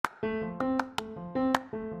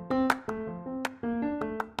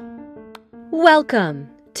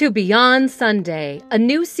Welcome to Beyond Sunday, a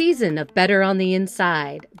new season of Better on the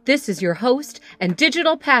Inside. This is your host and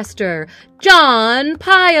digital pastor, John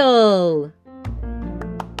Pyle.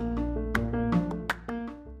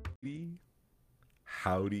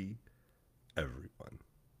 Howdy, everyone.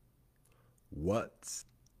 What's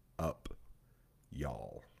up,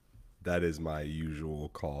 y'all? That is my usual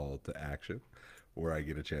call to action, where I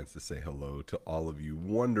get a chance to say hello to all of you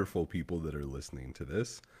wonderful people that are listening to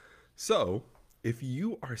this. So, if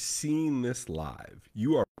you are seeing this live,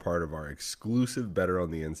 you are part of our exclusive Better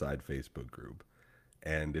on the Inside Facebook group.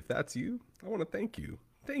 And if that's you, I want to thank you.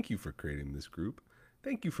 Thank you for creating this group.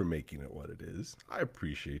 Thank you for making it what it is. I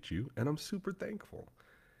appreciate you, and I'm super thankful.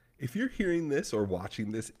 If you're hearing this or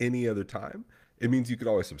watching this any other time, it means you could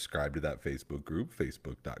always subscribe to that Facebook group,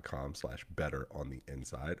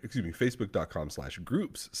 facebook.com/betterontheinside. Excuse me,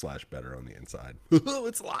 facebook.com/groups/betterontheinside.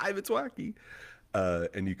 It's live, it's wacky.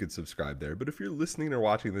 And you could subscribe there. But if you're listening or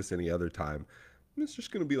watching this any other time, it's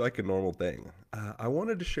just going to be like a normal thing. I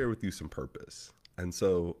wanted to share with you some purpose. And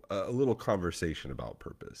so a little conversation about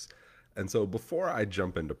purpose. And so before I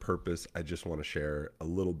jump into purpose, I just want to share a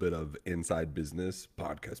little bit of inside business,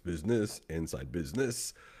 podcast business, inside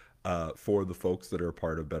business for the folks that are a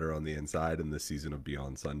part of Better on the Inside in this season of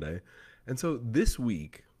Beyond Sunday. And so this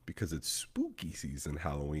week, because it's spooky season,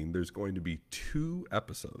 Halloween, there's going to be 2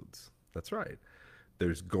 episodes. That's right.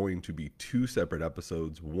 There's going to be 2 separate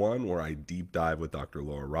episodes, one where I deep dive with Dr.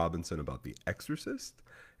 Laura Robinson about The Exorcist,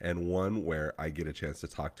 and one where I get a chance to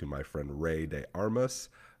talk to my friend Ray de Armas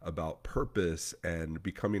about purpose and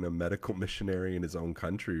becoming a medical missionary in his own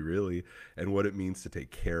country, really, and what it means to take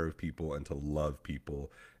care of people and to love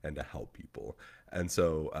people and to help people. And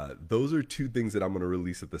so those are 2 things that I'm going to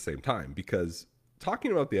release at the same time, because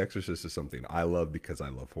talking about The Exorcist is something I love because I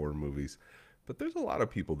love horror movies. But there's a lot of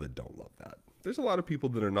people that don't love that. There's a lot of people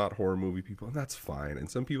that are not horror movie people, and that's fine. And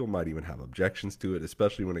some people might even have objections to it,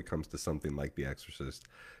 especially when it comes to something like The Exorcist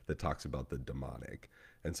that talks about the demonic.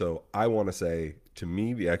 And so I want to say, to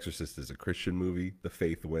me, The Exorcist is a Christian movie. The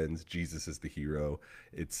faith wins. Jesus is the hero.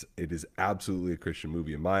 It is absolutely a Christian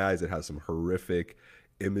movie. In my eyes, it has some horrific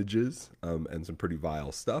images and some pretty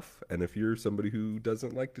vile stuff. And if you're somebody who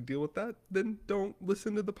doesn't like to deal with that, then don't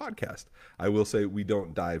listen to the podcast. I will say we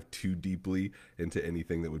don't dive too deeply into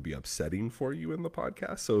anything that would be upsetting for you in the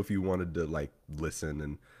podcast. So if you wanted to listen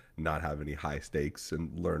and not have any high stakes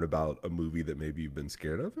and learn about a movie that maybe you've been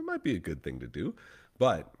scared of, it might be a good thing to do.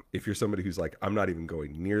 But if you're somebody who's like, I'm not even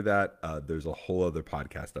going near that, there's a whole other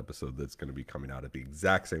podcast episode that's going to be coming out at the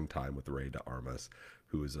exact same time with Ray de Armas,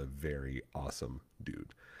 who is a very awesome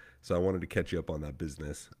dude. So I wanted to catch you up on that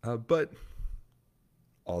business. But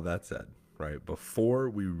all that said, right, before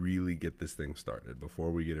we really get this thing started,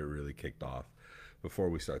 before we get it really kicked off, before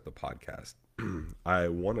we start the podcast, I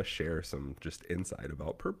want to share some just insight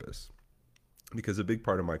about purpose. Because a big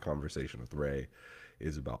part of my conversation with Ray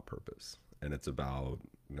is about purpose. And it's about,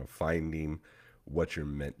 finding what you're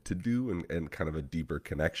meant to do and kind of a deeper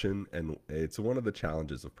connection. And it's one of the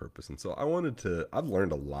challenges of purpose. And so I've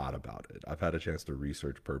learned a lot about it. I've had a chance to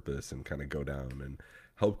research purpose and kind of go down and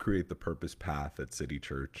help create the purpose path at City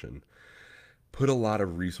Church and put a lot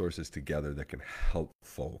of resources together that can help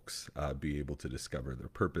folks be able to discover their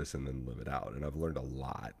purpose and then live it out. And I've learned a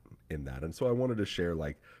lot in that. And so I wanted to share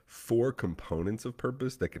 4 components of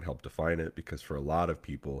purpose that can help define it, because for a lot of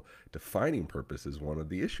people, defining purpose is one of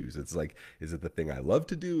the issues. It's is it the thing I love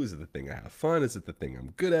to do? Is it the thing I have fun? Is it the thing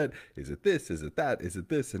I'm good at? Is it this? Is it that? Is it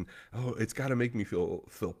this? And it's got to make me feel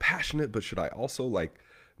passionate, but should I also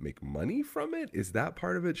make money from it? Is that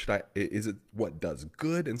part of it? Is it what does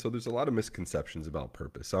good? And so there's a lot of misconceptions about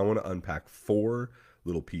purpose. So I want to unpack 4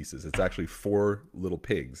 little pieces. It's actually 4 little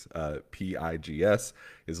pigs. PIGS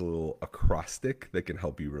is a little acrostic that can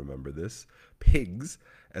help you remember this. Pigs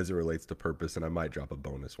as it relates to purpose. And I might drop a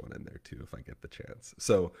bonus one in there too if I get the chance.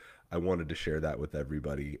 So I wanted to share that with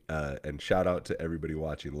everybody, and shout out to everybody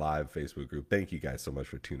watching live Facebook group. Thank you guys so much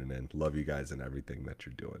for tuning in. Love you guys and everything that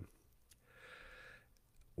you're doing.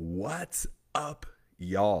 What's up,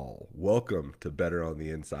 y'all? Welcome to Better on the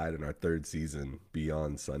Inside in our 3rd season,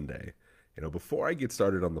 Beyond Sunday. Before I get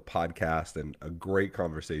started on the podcast and a great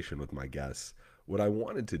conversation with my guests, what I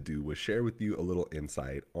wanted to do was share with you a little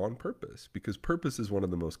insight on purpose, because purpose is one of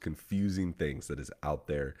the most confusing things that is out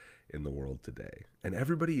there in the world today. And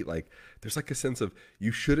everybody, there's a sense of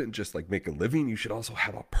you shouldn't just make a living, you should also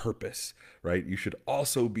have a purpose, right? You should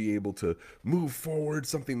also be able to move forward,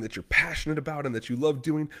 something that you're passionate about and that you love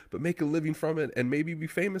doing, but make a living from it and maybe be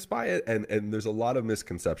famous by it. And there's a lot of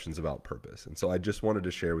misconceptions about purpose. And so I just wanted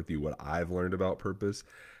to share with you what I've learned about purpose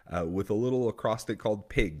with a little acrostic called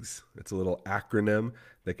PIGS. It's a little acronym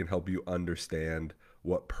that can help you understand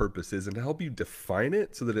what purpose is and to help you define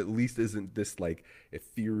it so that at least isn't this like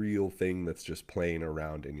ethereal thing that's just playing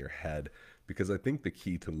around in your head. Because I think the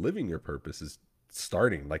key to living your purpose is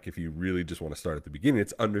starting, like if you really just want to start at the beginning,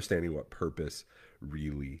 it's understanding what purpose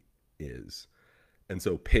really is. And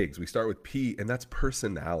so pigs, we start with P, and that's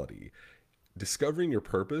personality. Discovering your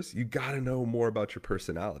purpose, you got to know more about your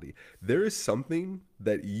personality. There is something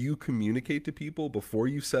that you communicate to people before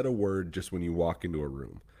you said a word just when you walk into a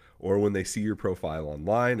room or when they see your profile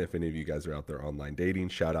online. If any of you guys are out there online dating,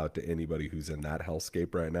 shout out to anybody who's in that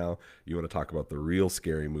hellscape right now. You want to talk about the real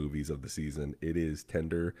scary movies of the season. It is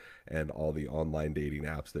Tinder and all the online dating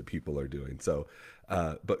apps that people are doing. So,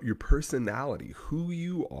 but your personality, who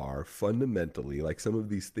you are fundamentally, like some of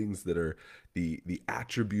these things that are the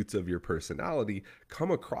attributes of your personality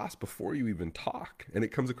come across before you even talk. And it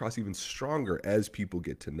comes across even stronger as people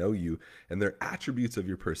get to know you. And they're attributes of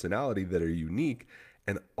your personality that are unique.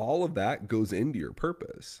 And all of that goes into your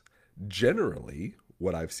purpose. Generally,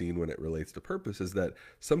 what I've seen when it relates to purpose is that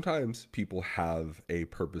sometimes people have a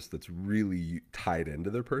purpose that's really tied into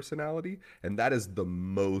their personality, and that is the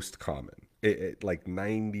most common. Like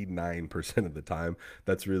 99% of the time,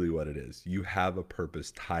 that's really what it is. You have a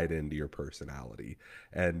purpose tied into your personality.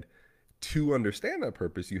 And to understand that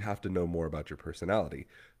purpose, you have to know more about your personality.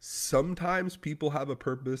 Sometimes people have a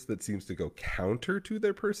purpose that seems to go counter to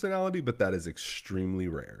their personality, but that is extremely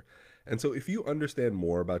rare. And so if you understand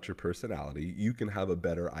more about your personality, you can have a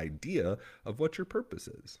better idea of what your purpose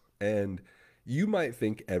is. And you might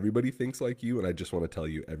think everybody thinks like you, and I just want to tell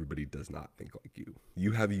you, everybody does not think like you.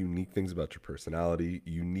 You have unique things about your personality,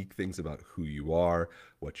 unique things about who you are,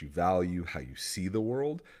 what you value, how you see the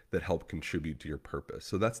world that help contribute to your purpose.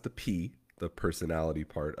 So that's the P, the personality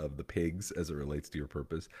part of the pigs as it relates to your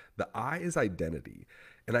purpose. The I is identity.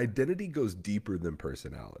 And identity goes deeper than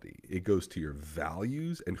personality. It goes to your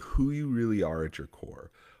values and who you really are at your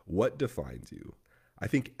core. What defines you? I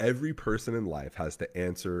think every person in life has to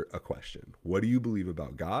answer a question. What do you believe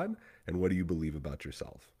about God? And what do you believe about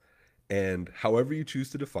yourself? And however you choose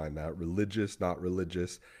to define that, religious, not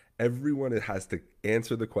religious, everyone has to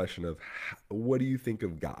answer the question of what do you think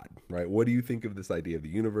of God, right? What do you think of this idea of the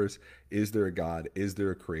universe? Is there a God? Is there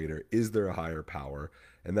a creator? Is there a higher power?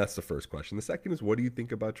 And that's the first question. The second is, what do you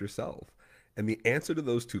think about yourself? And the answer to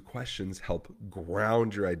those two questions help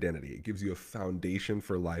ground your identity. It gives you a foundation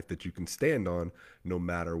for life that you can stand on no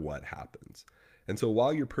matter what happens. And so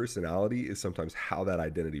while your personality is sometimes how that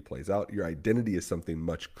identity plays out, your identity is something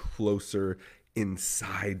much closer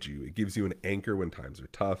inside you. It gives you an anchor when times are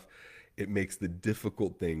tough. It makes the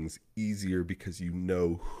difficult things easier because you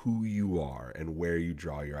know who you are and where you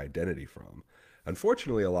draw your identity from.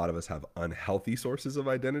 Unfortunately, a lot of us have unhealthy sources of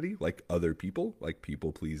identity, like other people, like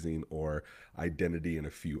people pleasing or identity and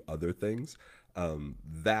a few other things.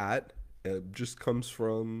 That just comes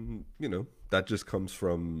from, that just comes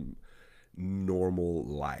from normal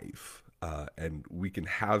life. And we can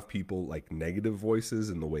have people like negative voices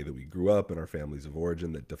in the way that we grew up in our families of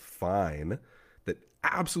origin that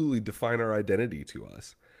absolutely define our identity to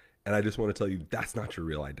us. And I just want to tell you, that's not your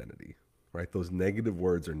real identity, right? Those negative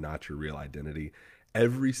words are not your real identity.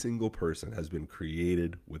 Every single person has been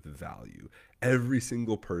created with value. Every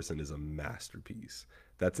single person is a masterpiece.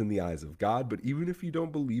 That's in the eyes of God. But even if you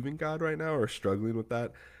don't believe in God right now or are struggling with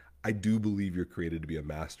that, I do believe you're created to be a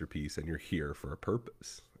masterpiece and you're here for a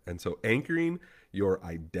purpose. And so anchoring your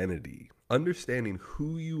identity, understanding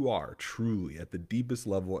who you are truly at the deepest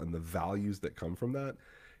level and the values that come from that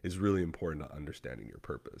is really important to understanding your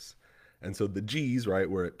purpose. And so the G's, right,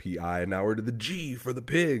 we're at PI, and now we're to the G for the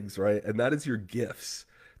pigs, right? And that is your gifts.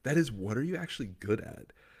 That is, what are you actually good at?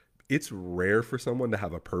 It's rare for someone to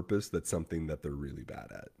have a purpose that's something that they're really bad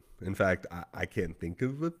at. In fact, I can't think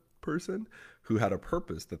of a person who had a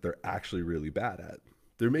purpose that they're actually really bad at.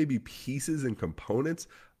 There may be pieces and components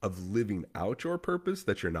of living out your purpose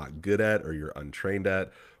that you're not good at or you're untrained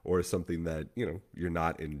at or something that, you're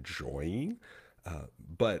not enjoying.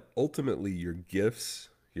 But ultimately, your gifts,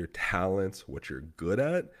 your talents, what you're good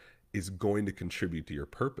at is going to contribute to your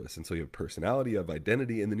purpose. And so you have personality, you have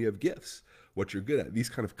identity, and then you have gifts, what you're good at. These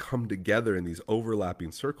kind of come together in these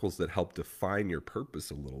overlapping circles that help define your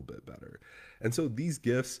purpose a little bit better. And so these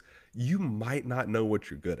gifts, you might not know what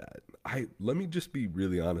you're good at. Let me just be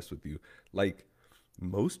really honest with you. Like,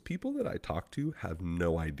 most people that I talk to have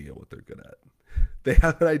no idea what they're good at. They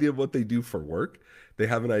have an idea of what they do for work. They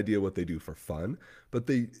have an idea what they do for fun. But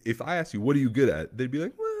if I ask you, what are you good at? They'd be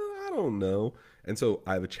like, well, I don't know. And so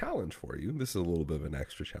I have a challenge for you. This is a little bit of an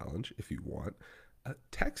extra challenge if you want.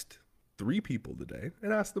 Text 3 people today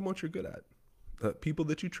and ask them what you're good at. people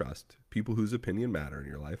that you trust, people whose opinion matter in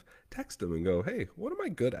your life, text them and go, hey, what am I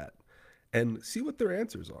good at? And see what their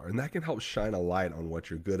answers are. And that can help shine a light on what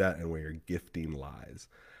you're good at and where your gifting lies.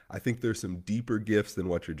 I think there's some deeper gifts than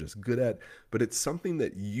what you're just good at, but it's something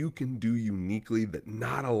that you can do uniquely that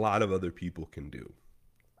not a lot of other people can do.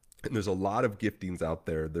 And there's a lot of giftings out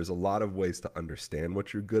there. There's a lot of ways to understand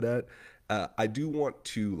what you're good at. I do want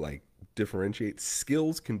to differentiate.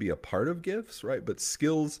 Skills can be a part of gifts, right? But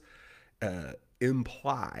skills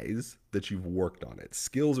implies that you've worked on it.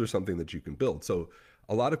 Skills are something that you can build. So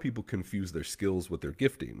a lot of people confuse their skills with their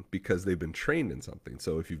gifting because they've been trained in something.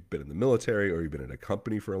 So if you've been in the military or you've been in a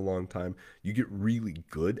company for a long time, you get really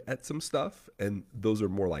good at some stuff. And those are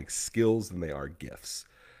more like skills than they are gifts.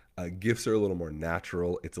 Gifts are a little more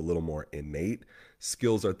natural. It's a little more innate.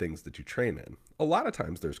 Skills are things that you train in. A lot of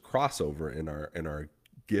times there's crossover in our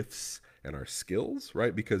gifts and our skills,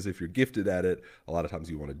 right? Because if you're gifted at it, a lot of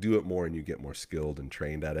times you want to do it more and you get more skilled and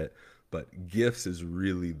trained at it. But gifts is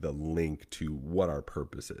really the link to what our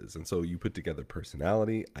purpose is. And so you put together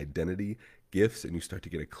personality, identity, gifts, and you start to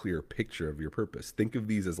get a clear picture of your purpose. Think of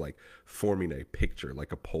these as like forming a picture,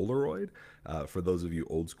 like a Polaroid. For those of you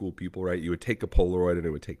old school people, right? You would take a Polaroid and it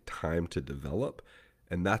would take time to develop.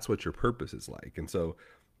 And that's what your purpose is like. And so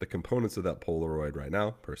the components of that Polaroid right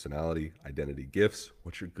now, personality, identity, gifts,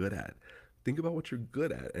 what you're good at. Think about what you're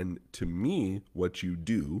good at. And to me, what you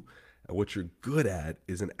do, what you're good at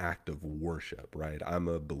is an act of worship, right? I'm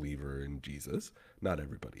a believer in Jesus. Not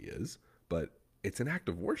everybody is, but it's an act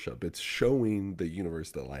of worship. It's showing the universe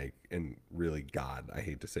that and really God, I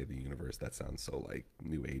hate to say the universe, that sounds so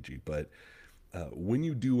new agey, but when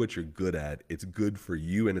you do what you're good at, it's good for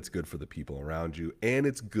you and it's good for the people around you. And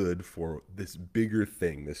it's good for this bigger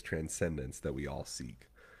thing, this transcendence that we all seek.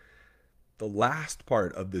 The last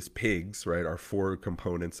part of this pigs, right? Our 4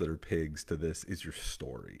 components that are pigs to this is your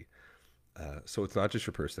story. So it's not just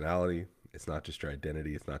your personality, it's not just your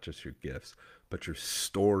identity, it's not just your gifts, but your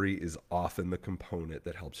story is often the component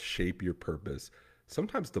that helps shape your purpose,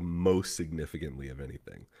 sometimes the most significantly of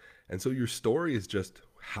anything. And so your story is just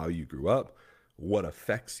how you grew up, what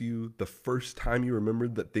affects you, the first time you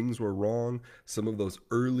remembered that things were wrong. Some of those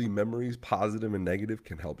early memories, positive and negative,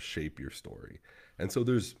 can help shape your story. And so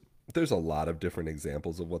there's a lot of different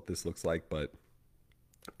examples of what this looks like, but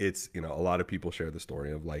it's, a lot of people share the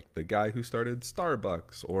story of the guy who started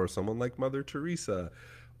Starbucks or someone like Mother Teresa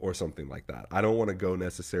or something like that. I don't want to go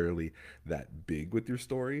necessarily that big with your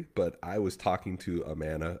story, but I was talking to a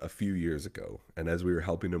man a few years ago, and as we were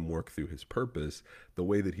helping him work through his purpose, the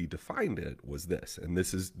way that he defined it was this, and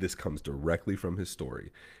this comes directly from his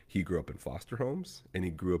story. He grew up in foster homes and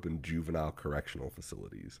he grew up in juvenile correctional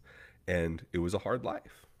facilities, and it was a hard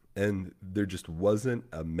life. And there just wasn't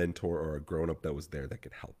a mentor or a grown-up that was there that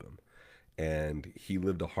could help him. And he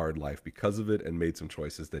lived a hard life because of it and made some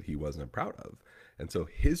choices that he wasn't proud of. And so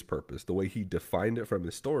his purpose, the way he defined it from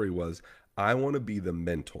his story, was, I want to be the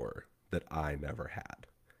mentor that I never had.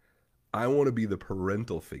 I want to be the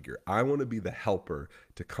parental figure. I want to be the helper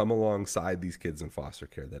to come alongside these kids in foster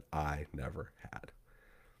care that I never had.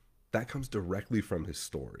 That comes directly from his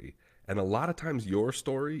story. And a lot of times your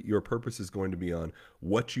story, your purpose is going to be on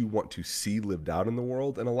what you want to see lived out in the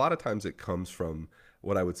world. And a lot of times it comes from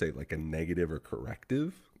what I would say a negative or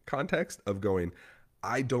corrective context of going,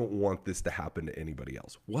 I don't want this to happen to anybody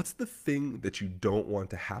else. What's the thing that you don't want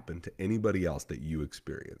to happen to anybody else that you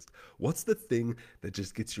experienced? What's the thing that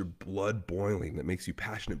just gets your blood boiling, that makes you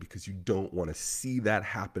passionate because you don't want to see that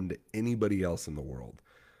happen to anybody else in the world?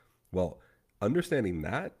 Well, understanding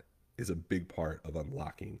that is a big part of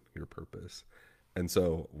unlocking your purpose. And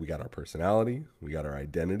so we got our personality, we got our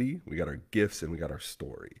identity, we got our gifts, and we got our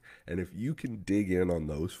story. And if you can dig in on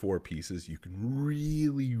those 4 pieces, you can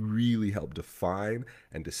really, really help define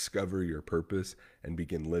and discover your purpose and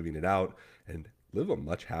begin living it out and live a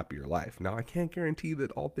much happier life. Now, I can't guarantee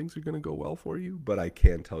that all things are going to go well for you, but I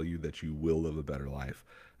can tell you that you will live a better life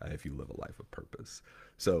if you live a life of purpose.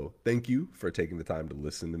 So thank you for taking the time to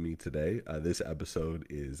listen to me today. This episode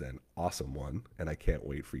is an awesome one, and I can't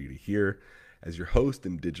wait for you to hear. As your host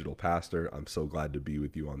and digital pastor, I'm so glad to be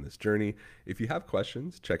with you on this journey. If you have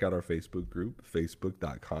questions, check out our Facebook group,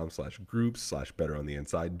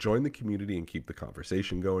 facebook.com/groups/betterontheinside. Join the community and keep the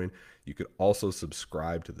conversation going. You could also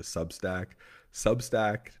subscribe to the Substack,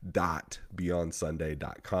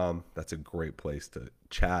 substack.beyondsunday.com. That's a great place to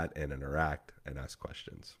chat and interact and ask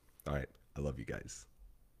questions. All right. I love you guys.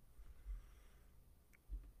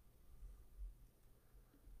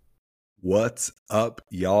 What's up,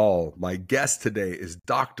 y'all? My guest today is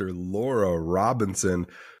Dr. Laura Robinson,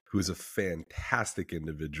 who is a fantastic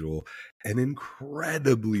individual, an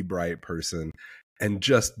incredibly bright person, and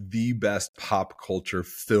just the best pop culture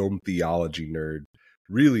film theology nerd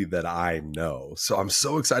really that I know. So I'm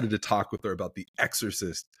so excited to talk with her about The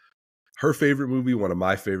Exorcist, her favorite movie, one of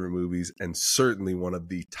my favorite movies, and certainly one of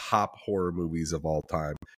the top horror movies of all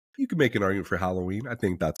time. You can make an argument for Halloween. I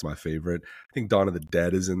think that's my favorite. I think Dawn of the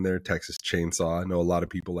Dead is in there, Texas Chainsaw. I know a lot of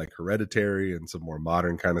people like Hereditary and some more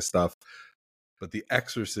modern kind of stuff. But The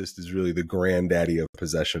Exorcist is really the granddaddy of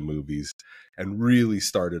possession movies and really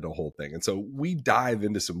started a whole thing. And so we dive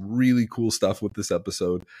into some really cool stuff with this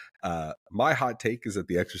episode. My hot take is that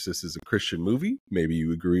The Exorcist is a Christian movie. Maybe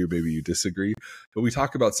you agree or maybe you disagree. But we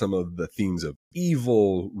talk about some of the themes of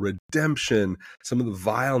evil, redemption, some of the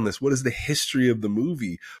vileness. What is the history of the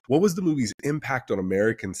movie? What was the movie's impact on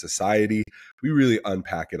American society? We really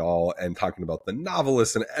unpack it all and talking about the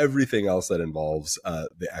novelist and everything else that involves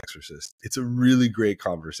The Exorcist. It's a really great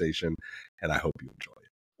conversation, and I hope you enjoy it.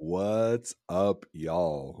 What's up,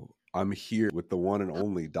 y'all? I'm here with the one and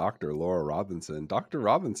only Dr. Laura Robinson. Dr.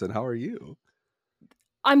 Robinson, how are you?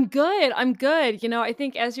 I'm good. I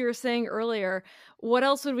think as you were saying earlier, what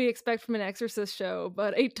else would we expect from an Exorcist show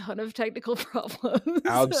but a ton of technical problems?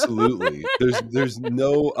 Absolutely. There's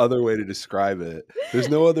no other way to describe it. There's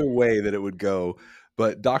no other way that it would go.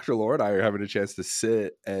 But Dr. Laura and I are having a chance to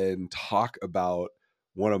sit and talk about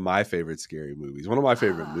one of my favorite scary movies, one of my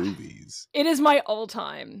favorite movies. It is my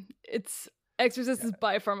all-time. Exorcist is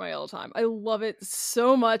by far my all-time. I love it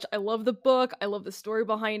so much. I love the book. I love the story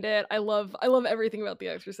behind it. I love everything about The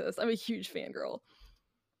Exorcist. I'm a huge fangirl.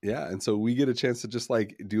 Yeah, and so we get a chance to just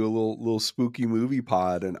like do a little spooky movie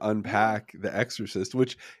pod and unpack The Exorcist,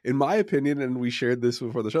 which in my opinion, and we shared this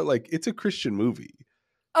before the show, like it's a Christian movie.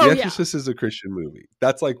 The Exorcist is a Christian movie.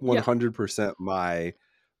 That's like 100%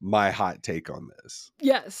 my hot take on this.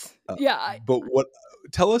 Yes. But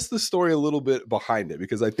tell us the story a little bit behind it,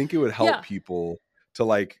 because I think it would help people to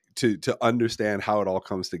like to understand how it all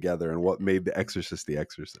comes together and what made The Exorcist The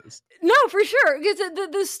Exorcist. No, for sure, because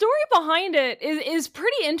the story behind it is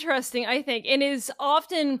pretty interesting, I think, and is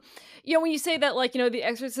often, when you say that, like, The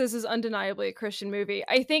Exorcist is undeniably a Christian movie,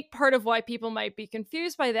 I think part of why people might be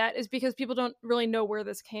confused by that is because people don't really know where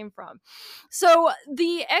this came from. So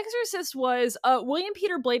The Exorcist was, William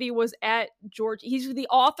Peter Blatty was at he's the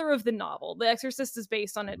author of the novel. The Exorcist is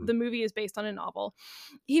based on it. Mm-hmm. The movie is based on a novel.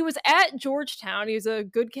 He was at Georgetown. He was a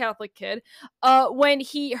good Catholic kid, when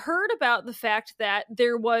he heard about the fact that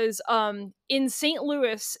there was, in St.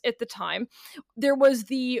 Louis at the time, there was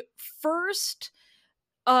the first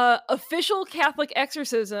official Catholic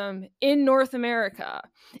exorcism in North America.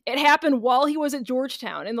 It happened while he was at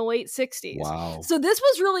Georgetown in the late 60s. Wow. So this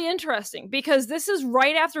was really interesting because this is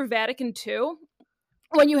right after Vatican II.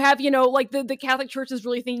 When you have, like the Catholic Church is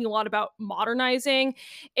really thinking a lot about modernizing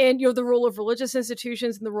and, the role of religious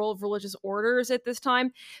institutions and the role of religious orders at this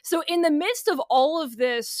time. So in the midst of all of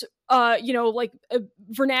this, like a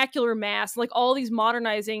vernacular mass, like all these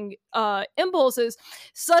modernizing impulses,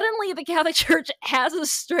 suddenly the Catholic Church has a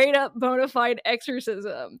straight up bona fide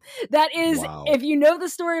exorcism. That is, if you know the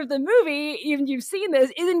story of the movie, even you've seen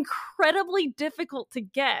this, is incredibly difficult to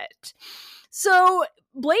get. So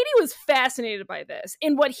Blatty was fascinated by this,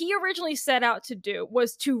 and what he originally set out to do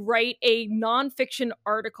was to write a nonfiction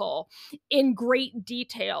article in great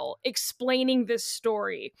detail explaining this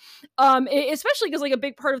story, especially because, like, a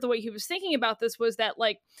big part of the way he was thinking about this was that,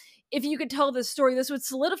 like, if you could tell this story, this would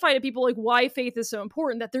solidify to people, like, why faith is so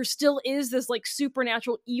important, that there still is this, like,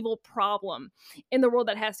 supernatural evil problem in the world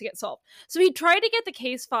that has to get solved. So he tried to get the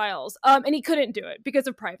case files, and he couldn't do it because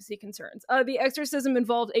of privacy concerns. The exorcism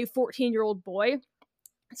involved a 14-year-old boy.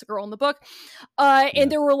 It's a girl in the book. And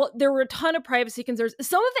there were a ton of privacy concerns.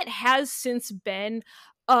 Some of it has since been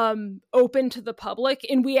open to the public,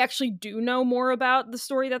 and we actually do know more about the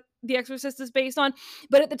story that The Exorcist is based on,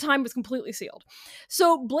 but at the time was completely sealed.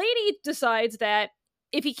 So Blatty decides that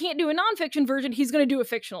if he can't do a nonfiction version, he's going to do a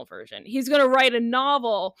fictional version. He's going to write a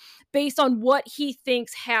novel based on what he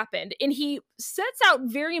thinks happened. And he sets out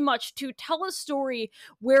very much to tell a story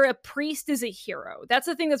where a priest is a hero. That's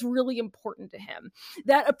the thing that's really important to him.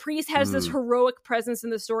 That a priest has this heroic presence in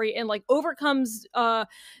the story and, like, overcomes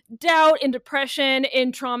doubt and depression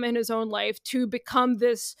and trauma in his own life to become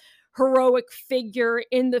this heroic figure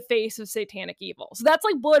in the face of satanic evil. So that's,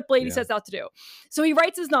 like, what Blatty sets out to do. So he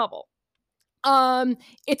writes his novel.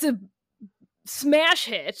 It's a smash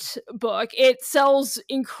hit book. It sells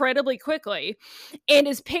incredibly quickly and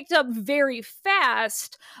is picked up very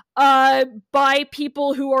fast by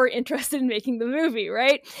people who are interested in making the movie,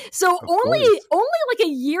 right? So only like a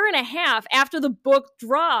year and a half after the book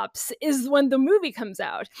drops is when the movie comes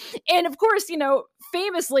out. And of course,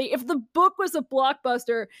 famously, if the book was a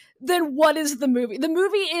blockbuster, then what is the movie? The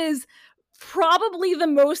movie is probably the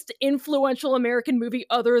most influential American movie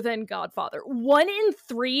other than Godfather. 1 in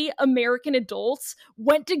 3 American adults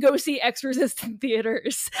went to go see Exorcist in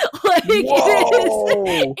theaters. Like, Whoa,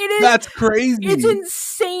 it is that's crazy. It's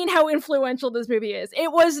insane how influential this movie is.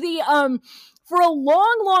 It was the for a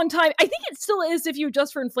long, long time, I think it still is if you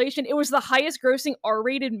adjust for inflation, it was the highest grossing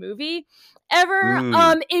R-rated movie ever.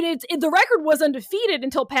 The record was undefeated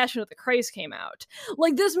until Passion of the Christ came out.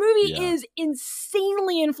 Like, this movie is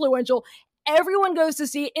insanely influential. Everyone goes to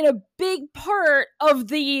see it, in a big part of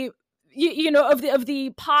the of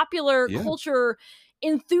the popular culture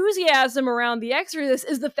enthusiasm around The Exorcist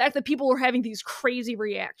is the fact that people are having these crazy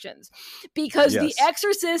reactions, because The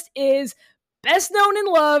Exorcist is best known and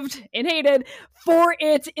loved and hated for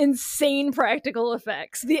its insane practical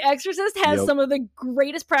effects. The Exorcist has some of the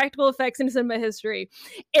greatest practical effects in cinema history,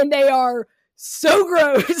 and they are so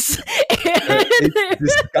gross. It's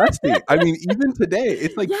disgusting. I mean, even today,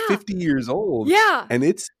 it's like 50 years old. Yeah. And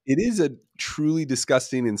it is a truly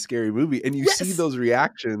disgusting and scary movie. And you see those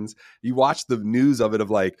reactions. You watch the news of it, of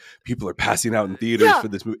like, people are passing out in theaters for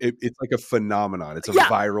this movie. It's like a phenomenon. It's a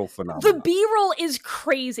viral phenomenon. The B-roll is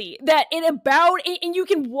crazy. And you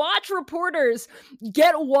can watch reporters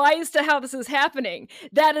get wise to how this is happening.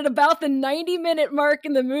 That at about the 90-minute mark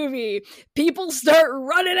in the movie, people start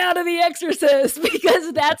running out of The Exorcist,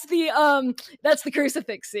 because that's the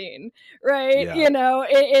crucifix scene, right?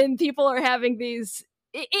 And people are having these.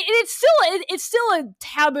 It's still a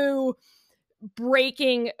taboo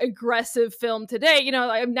breaking aggressive film today.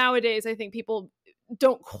 Nowadays I think people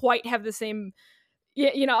don't quite have the same.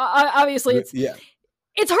 Obviously it's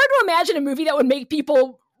hard to imagine a movie that would make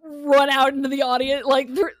people run out into the audience, like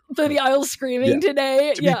through the aisles screaming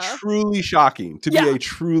today. To be truly shocking, be a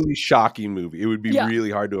truly shocking movie, it would be really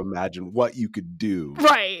hard to imagine what you could do for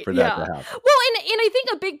that to happen. Well, and I think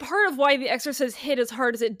a big part of why The Exorcist hit as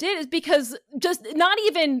hard as it did is because just not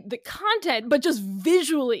even the content, but just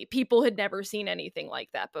visually, people had never seen anything like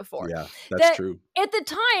that before. Yeah, that's true. At the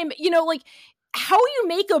time, like, how you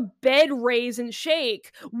make a bed raise and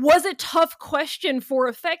shake was a tough question for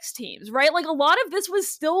effects teams, right? Like, a lot of this was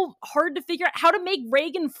still hard to figure out. How to make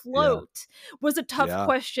Reagan float was a tough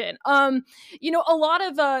question. A lot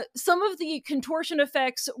of some of the contortion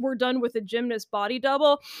effects were done with a gymnast body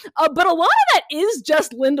double, but a lot of that is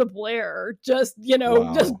just Linda Blair, just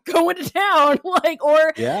going to town,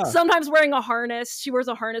 or sometimes wearing a harness. She wears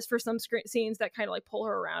a harness for some scenes that kind of like pull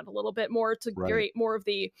her around a little bit more to create more of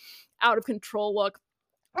the out of control look.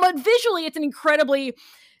 But visually, it's an incredibly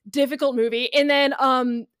difficult movie. And then,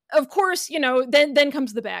 of course, then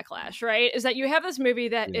comes the backlash, right? Is that you have this movie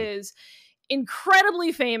that is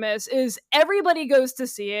incredibly famous, is everybody goes to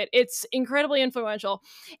see it. It's incredibly influential.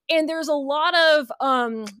 And there's a lot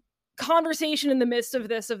of conversation in the midst of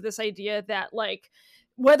this idea that, like,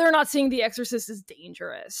 whether or not seeing The Exorcist is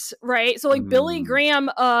dangerous, right? So, like, Billy Graham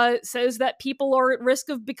says that people are at risk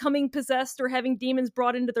of becoming possessed or having demons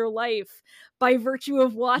brought into their life by virtue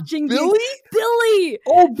of watching Billy.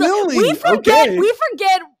 Oh, Billy! We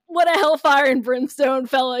forget what a hellfire and brimstone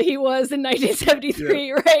fella he was in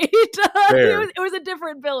 1973, right? It was a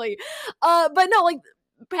different Billy. But no, like,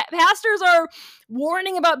 pastors are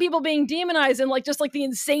warning about people being demonized and, like, just like the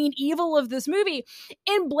insane evil of this movie.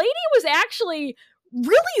 And Blady was actually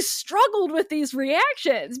really struggled with these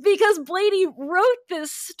reactions, because Blady wrote this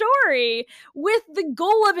story with the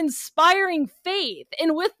goal of inspiring faith,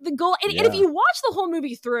 and with the goal, and if you watch the whole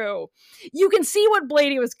movie through, you can see what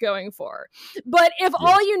Blady was going for. But if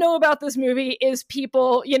all you know about this movie is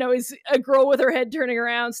people, is a girl with her head turning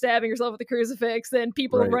around, stabbing herself with a crucifix, and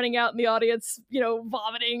people running out in the audience,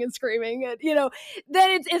 vomiting and screaming, and,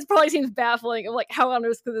 then it probably seems baffling of, like, how on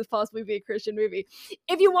earth could this possibly be a Christian movie?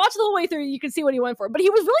 If you watch the whole way through, you can see what he went for. But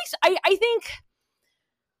he was really, I think,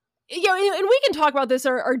 and we can talk about this,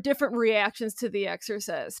 are different reactions to The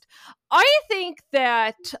Exorcist. I think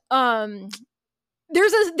that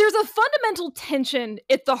there's a fundamental tension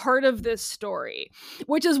at the heart of this story,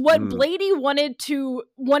 which is what Blady wanted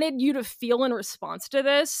you to feel in response to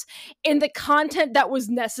this, and the content that was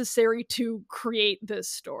necessary to create this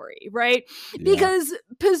story, right? Because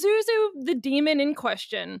Pazuzu, the demon in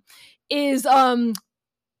question, is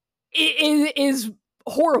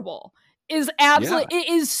horrible, is absolutely, it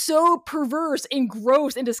is so perverse and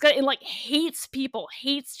gross and disgusting, and, like, hates people,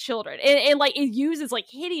 hates children, and like, it uses, like,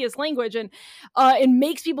 hideous language, and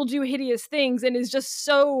makes people do hideous things, and is just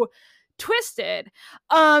so twisted,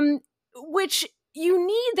 which you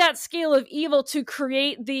need that scale of evil to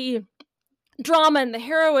create the drama and the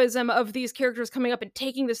heroism of these characters coming up and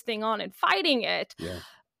taking this thing on and fighting it.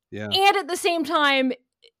 And at the same time,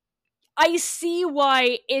 I see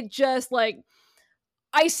why it just, like,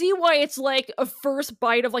 I see why it's like a first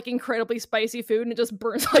bite of like incredibly spicy food and it just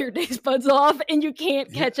burns all your taste buds off and you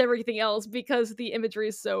can't catch everything else because the imagery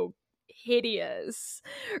is so hideous,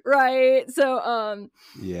 right? So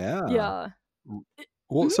Yeah. yeah.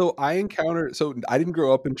 Well, Mhm. so I didn't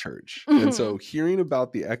grow up in church. And so Mhm. hearing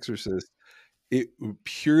about The Exorcist, it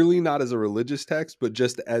purely not as a religious text, but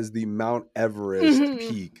just as the Mount Everest Mhm.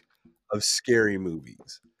 peak of scary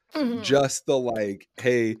movies. Mhm. Just the like,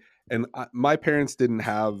 hey, and my parents didn't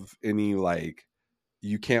have any like,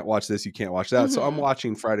 you can't watch this, you can't watch that. So I'm Mhm.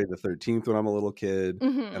 watching Friday the 13th when I'm a little kid,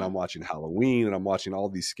 and I'm Mhm. watching Halloween, and I'm watching all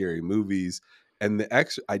these scary movies. And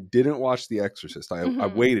I didn't watch The Exorcist. I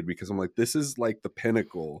Mhm. waited because I'm like, this is like the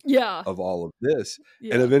pinnacle Yeah. of all of this. And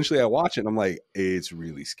Yeah. eventually I watch it and I'm like, it's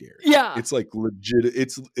really scary. Yeah. It's like legit,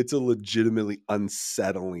 it's a legitimately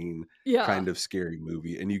unsettling Yeah. kind of scary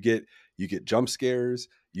movie. And you get jump scares,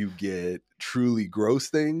 you get truly gross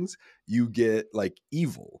things, you get like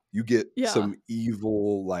evil, you get Yeah. some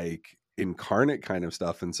evil like incarnate kind of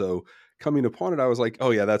stuff. And so coming upon it, I was like, oh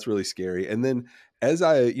yeah, that's really scary. And then as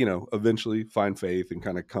I, eventually find faith and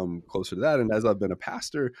kind of come closer to that, and as I've been a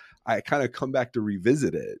pastor, I kind of come back to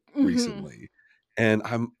revisit it Mhm. recently. And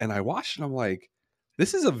I watched it, I'm like,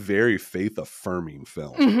 this is a very faith affirming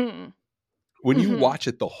film. Mhm. When you Mhm. watch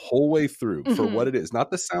it the whole way through for what Mhm. it is,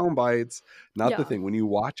 not the sound bites, not the Yeah. thing. When you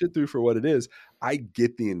watch it through for what it is, I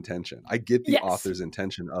get the intention. I get the Yes. author's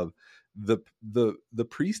intention of the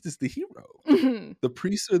priest is the hero. Mhm. The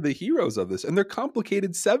priests are the heroes of this, and they're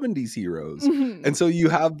complicated 70s heroes. Mhm. And so you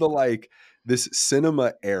have the like this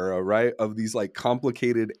cinema era, right? Of these like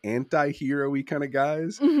complicated anti-hero-y kind of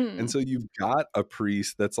guys. And Mhm. so you've got a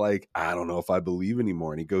priest that's like, I don't know if I believe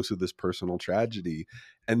anymore. And he goes through this personal tragedy.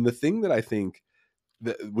 And the thing that I think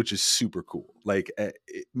which is super cool, like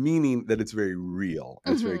meaning that it's very real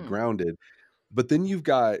and it's very Mhm. grounded. But then you've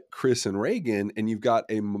got Chris and Reagan, and you've got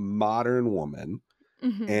a modern woman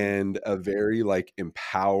Mhm. and a very like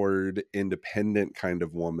empowered, independent kind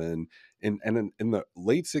of woman. And in the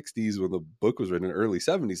late 60s, when the book was written, early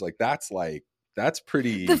 70s, that's The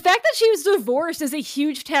pretty. fact that she was divorced is a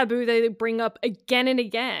huge taboo that they bring up again and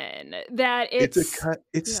again. That it's It's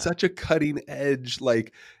yeah. such a cutting edge,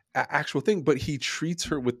 like actual thing, but he treats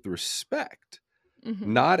her with respect, Mhm.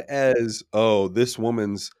 not as, oh, this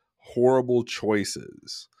woman's horrible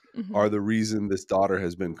choices are Mhm. the reason this daughter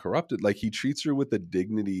has been corrupted. Like he treats her with a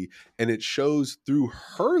dignity, and it shows through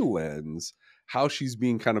her lens how she's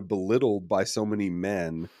being kind of belittled by so many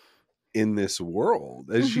men in this world,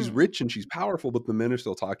 as she's Mhm. rich and she's powerful, but the men are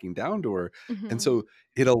still talking down to her. And Mhm. so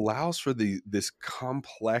it allows for this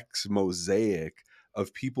complex mosaic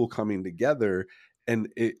of people coming together.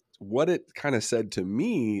 And what it kind of said to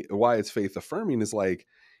me, why it's faith affirming, is like,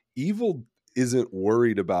 evil isn't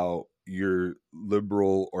worried about your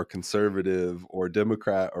liberal or conservative or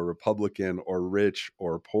Democrat or Republican or rich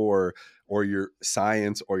or poor or your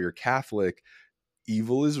science or your Catholic.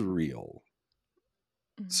 Evil is real.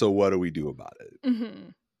 Mhm. So what do we do about it?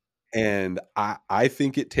 Mhm. And I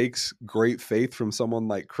think it takes great faith from someone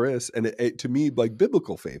like Chris, and it to me, like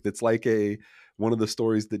biblical faith. It's like one of the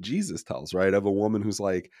stories that Jesus tells, right? Of a woman who's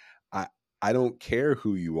like, I I don't care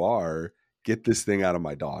who you are, get this thing out of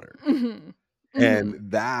my daughter. Mhm. And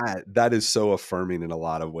Mhm. that is so affirming in a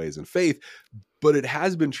lot of ways in faith. But it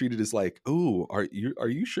has been treated as like, oh, are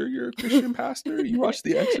you sure you're a Christian pastor? You watch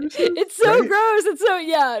The Exorcist, It's so right? gross. It's so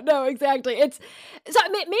yeah, no, exactly. It's so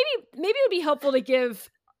maybe it would be helpful to give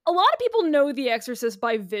a lot of people know The Exorcist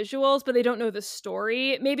by visuals, but they don't know the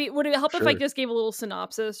story. Maybe would it help if I Sure. just gave a little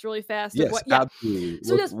synopsis really fast of Yes, what? Yeah. absolutely.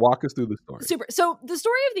 So just Walk us through the story. super. So the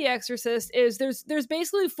story of The Exorcist is there's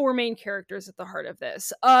basically four main characters at the heart of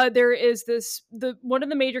this. There is the one of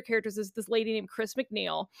the major characters is this lady named Chris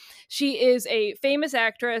McNeil. She is a famous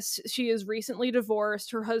actress. She is recently divorced.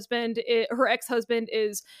 Her ex-husband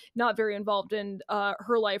is not very involved in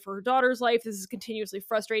her life or her daughter's life. This is continuously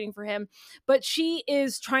frustrating for him. But she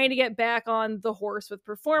is trying to get back on the horse with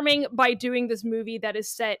performing by doing this movie that is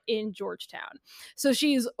set in Georgetown. So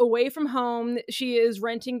she's away from home. She is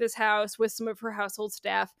renting this house with some of her household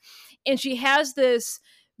staff. And she has this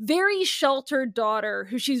very sheltered daughter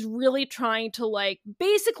who she's really trying to like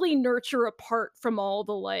basically nurture apart from all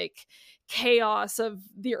the like chaos of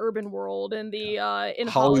the urban world and the in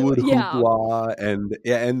Hollywood Hollywood. Yeah. hoopla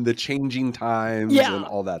and the changing times and Yeah.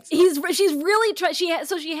 all that stuff. She's really trying. She has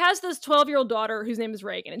this 12-year-old daughter whose name is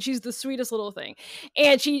Reagan, and she's the sweetest little thing,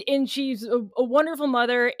 and she's a wonderful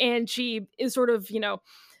mother, and she is sort of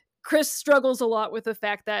Chris struggles a lot with the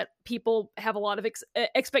fact that people have a lot of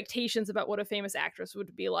expectations about what a famous actress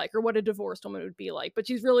would be like or what a divorced woman would be like, but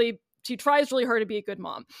she tries really hard to be a good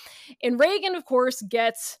mom, and Reagan of course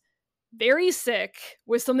gets very sick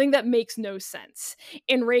with something that makes no sense.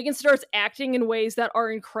 And Reagan starts acting in ways that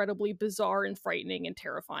are incredibly bizarre and frightening and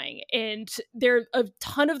terrifying. And a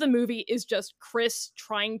ton of the movie is just Chris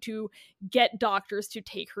trying to get doctors to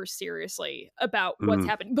take her seriously about what's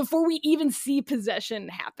happening before we even see possession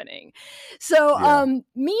happening. So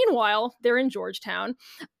meanwhile, they're in Georgetown.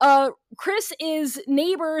 Chris is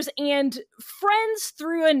neighbors and friends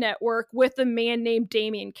through a network with a man named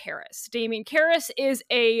Damian Karras. Damian Karras is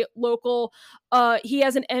a local, he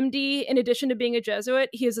has an MD in addition to being a Jesuit.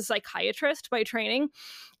 He is a psychiatrist by training.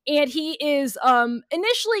 And he is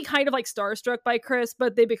initially kind of like starstruck by Chris,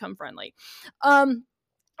 but they become friendly.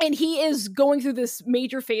 And he is going through this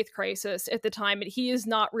major faith crisis at the time, and he is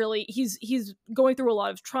not really, he's going through a lot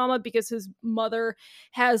of trauma because his mother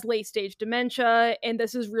has late-stage dementia, and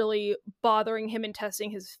this is really bothering him and testing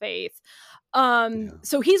his faith.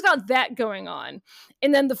 So he's got that going on.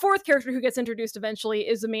 And then the fourth character who gets introduced eventually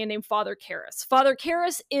is a man named Father Karras. Father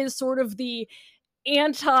Karras is sort of the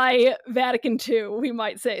anti-Vatican II, we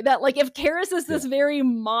might say. That, like, if Karras is this very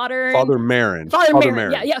modern Father Marin. Father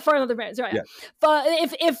Marin. Yeah, Father Marin. Right. Yeah. But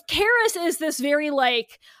if Karras is this very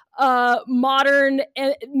like modern,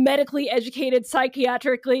 medically educated,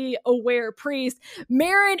 psychiatrically aware priest,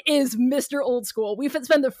 Marin is Mr. Old School. We've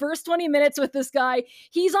spent the first 20 minutes with this guy.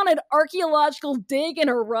 He's on an archaeological dig in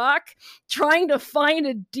Iraq trying to find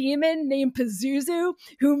a demon named Pazuzu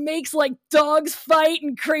who makes like dogs fight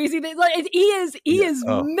and crazy things. Like, he is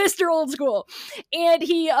Mr. Old School. And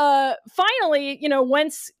he finally,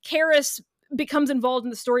 once Karras becomes involved in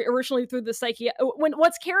the story originally through the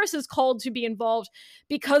once Karras is called to be involved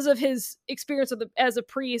because of his experience as a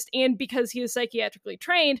priest and because he is psychiatrically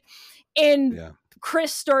trained, and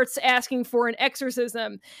Chris starts asking for an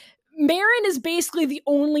exorcism. Marin is basically the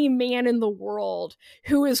only man in the world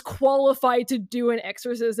who is qualified to do an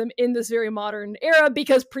exorcism in this very modern era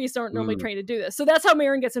because priests aren't normally trained to do this. So that's how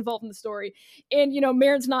Marin gets involved in the story. And,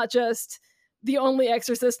 Marin's not just the only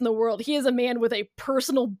exorcist in the world. He is a man with a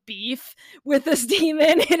personal beef with this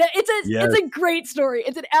demon. It's a great story.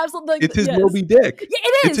 It's an absolute, like, it's his Moby Dick. Yeah,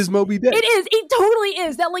 it is. It's his Moby Dick. It is. It totally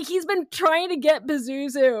is. That, like, he's been trying to get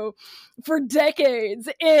Pazuzu for decades,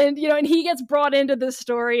 and and he gets brought into this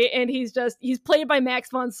story, and he's played by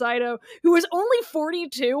Max von Sydow, who was only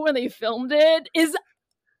 42 when they filmed it. Is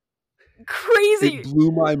crazy. It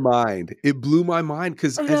blew my mind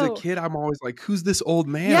because as a kid I'm always like, who's this old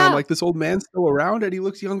man? I'm like, this old man's still around and he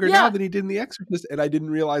looks younger now than he did in The Exorcist, and I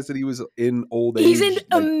didn't realize that he was in old age. He's in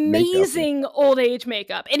amazing old age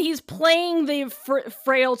makeup, and he's playing the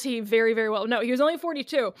frailty very, very well. No, he was only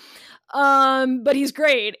 42. But he's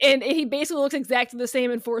great, and he basically looks exactly the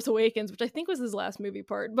same in Force Awakens, which I think was his last movie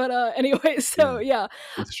part. But anyway, so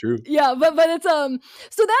it's true. Yeah, but it's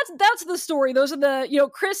so that's the story. Those are the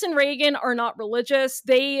Chris and Reagan are not religious.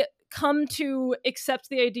 They come to accept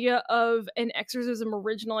the idea of an exorcism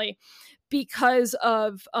originally because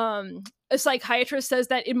of a psychiatrist says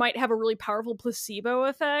that it might have a really powerful placebo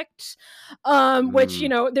effect, which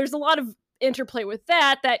there's a lot of interplay with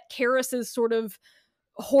that Karras is sort of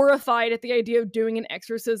horrified at the idea of doing an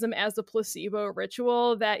exorcism as a placebo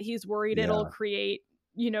ritual, that he's worried it'll create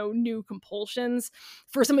new compulsions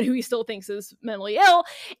for someone who he still thinks is mentally ill.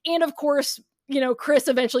 And of course, Chris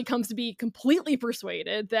eventually comes to be completely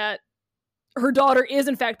persuaded that her daughter is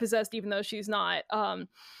in fact possessed, even though she's not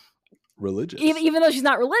religious. Even though she's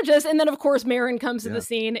not religious. And then of course Marin comes to the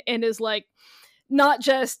scene and is like, not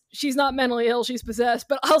just she's not mentally ill, she's possessed,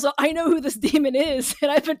 but also I know who this demon is,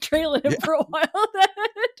 and I've been trailing him for a while.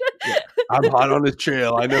 I'm hot on his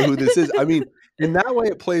trail. I know who this is. I mean, in that way,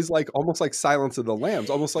 it plays like almost like Silence of the Lambs,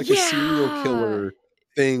 almost like a serial killer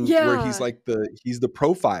thing, where he's like he's the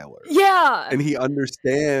profiler. Yeah, and he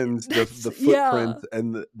understands the footprint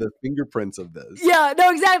and the fingerprints of this. Yeah,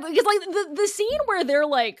 no, exactly. Because like the scene where they're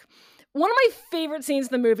like. One of my favorite scenes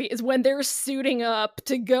in the movie is when they're suiting up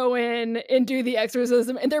to go in and do the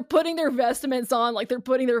exorcism, and they're putting their vestments on, like they're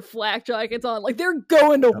putting their flak jackets on, like they're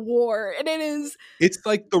going to war. And it's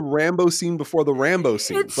like the Rambo scene before the Rambo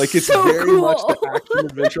scene. It's so very cool. much the action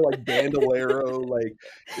adventure, like Bandolero, like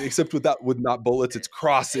except with not bullets, it's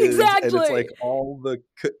crosses. Exactly. And it's like all the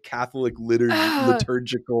Catholic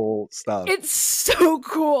liturgical stuff. It's so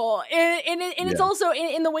cool. And it's also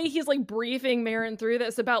in the way he's like briefing Marin through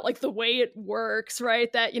this about like the way it works,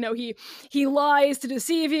 right? That he lies to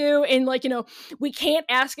deceive you, and like we can't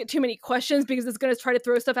ask it too many questions because it's going to try to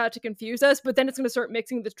throw stuff out to confuse us, but then it's going to start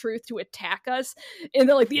mixing the truth to attack us, and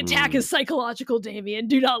then like the attack is psychological. Damien,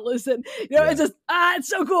 do not listen. It's just it's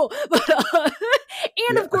so cool. But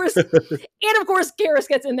And of course, Garrus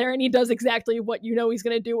gets in there and he does exactly what you know he's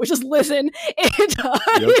going to do, which is listen. And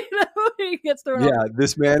he gets thrown out.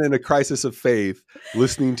 This man in a crisis of faith,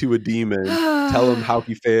 listening to a demon tell him how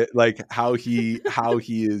he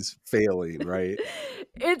is failing, right?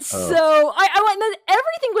 It's so I want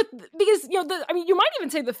everything with, because you might even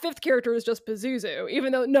say the fifth character is just Pazuzu,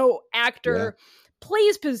 even though no actor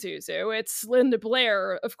plays Pazuzu. It's Linda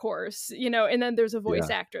Blair, of course, and then there's a voice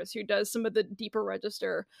actress who does some of the deeper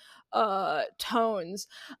register tones.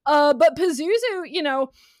 But Pazuzu,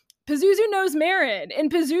 Pazuzu knows Marin,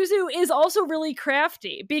 and Pazuzu is also really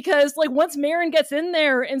crafty, because once Marin gets in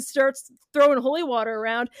there and starts throwing holy water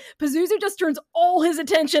around, Pazuzu just turns all his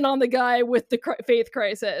attention on the guy with the faith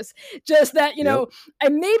crisis. Just that, I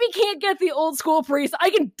maybe can't get the old school priest,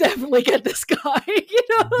 I can definitely get this guy.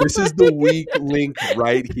 This is the weak link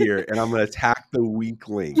right here, and I'm going to attack the weak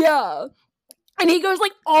link. Yeah. And he goes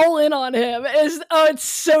all in on him. It's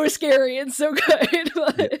so scary and so good.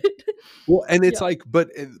 But, well, and it's but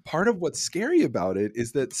part of what's scary about it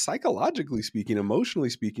is that psychologically speaking, emotionally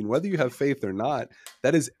speaking, whether you have faith or not,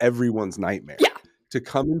 that is everyone's nightmare. Yeah. To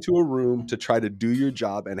come into a room to try to do your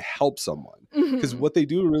job and help someone. Because what they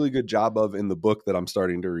do a really good job of in the book that I'm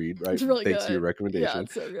starting to read, right? Really Thanks to your recommendation. Yeah,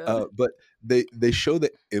 it's so good. But they show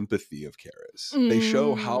the empathy of Karras. They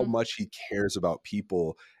show how much he cares about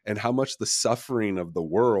people and how much the suffering of the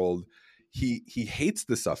world, he hates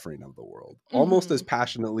the suffering of the world almost as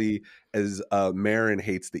passionately as Marin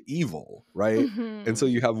hates the evil, right? And so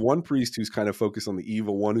you have one priest who's kind of focused on the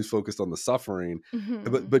evil, one who's focused on the suffering,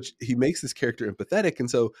 but he makes this character empathetic. And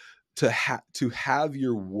so to have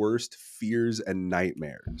your worst fears and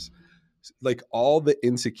nightmares, all the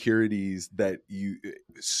insecurities that you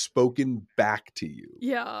spoken back to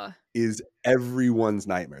you, is everyone's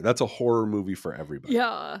nightmare. That's a horror movie for everybody.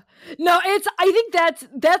 No, I think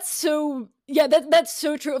that's so that's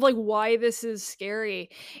so true of why this is scary.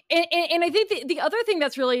 And I think the other thing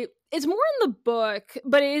that's really, it's more in the book,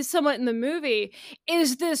 but it is somewhat in the movie,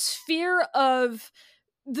 is this fear of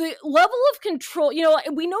the level of control.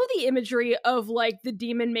 We know the imagery of the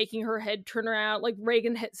demon making her head turn around,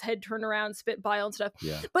 Regan's head turn around, spit bile and stuff.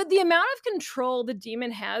 But the amount of control the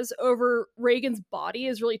demon has over Regan's body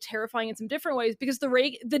is really terrifying in some different ways, because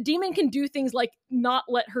the demon can do things like not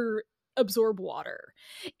let her absorb water,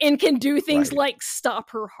 and can do things like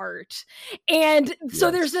stop her heart. And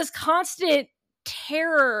so there's this constant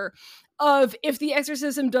terror of, if the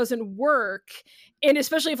exorcism doesn't work, and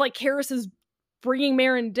especially if Karras is bringing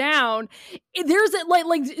Marin down, there's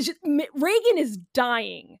Regan is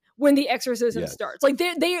dying when the exorcism starts.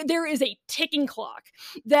 There is a ticking clock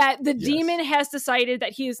that the demon has decided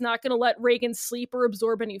that he is not going to let Regan sleep or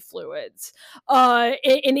absorb any fluids. And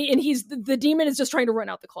the demon is just trying to run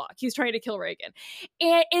out the clock. He's trying to kill Regan.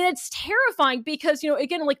 And it's terrifying, because,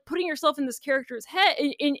 again, putting yourself in this character's head,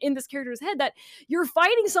 in this character's head, that you're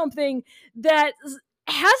fighting something that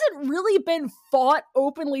hasn't really been fought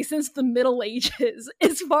openly since the Middle Ages,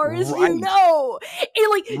 as far as you know.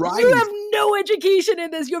 And you have no education in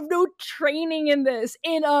this, you have no training in this.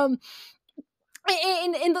 And the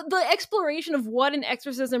exploration of what an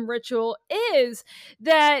exorcism ritual is,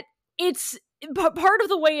 that it's part of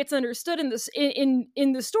the way it's understood in this in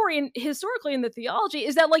the story and historically in the theology,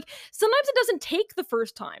 is that sometimes it doesn't take the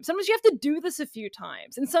first time. Sometimes you have to do this a few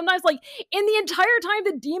times, and sometimes in the entire time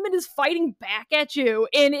the demon is fighting back at you,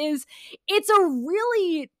 and it's a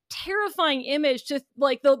really terrifying image to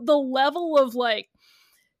the level of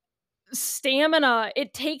stamina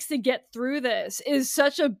it takes to get through this is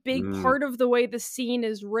such a big part of the way the scene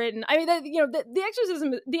is written. I mean,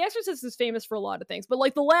 the Exorcist is famous for a lot of things, but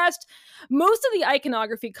most of the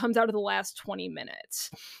iconography comes out of the last 20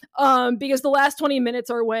 minutes, because the last 20 minutes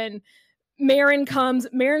are when Marin comes.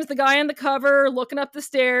 Marin's the guy on the cover looking up the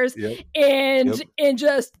stairs, and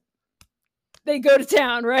just they go to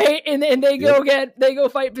town, right? And they go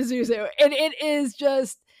fight Pazuzu, and it is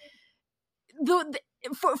just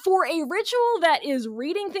for a ritual that is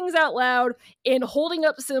reading things out loud and holding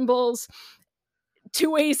up symbols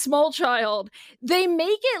to a small child, they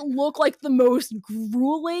make it look like the most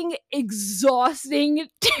grueling, exhausting,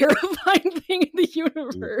 terrifying thing in the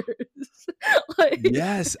universe.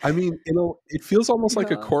 Yes, I mean, it feels almost like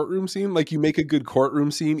a courtroom scene. You make a good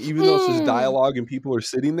courtroom scene, even though it's just dialogue and people are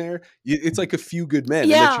sitting there. It's like A Few Good Men,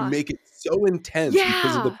 and that you make it so intense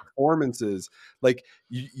because of the performances.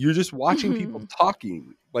 You're just watching people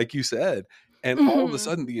talking, like you said, and all of a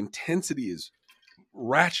sudden the intensity is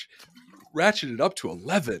ratcheted up to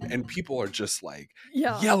 11, and people are just like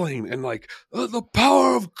Yeah. yelling and like, oh, the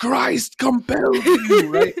power of Christ compels you,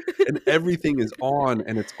 right? And everything is on,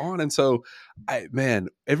 and it's on. And so,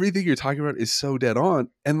 everything you're talking about is so dead on.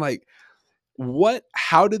 And like,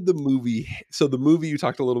 how did the movie, so the movie, you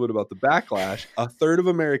talked a little bit about the backlash, a third of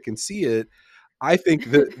Americans see it. I think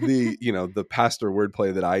that the pastor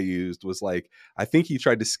wordplay that I used was like, I think he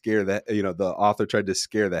tried to scare the author tried to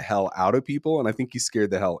scare the hell out of people. And I think he scared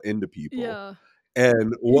the hell into people. Yeah.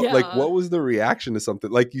 And what was the reaction to something?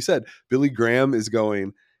 Like you said, Billy Graham is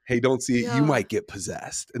going, hey, don't see it. You might get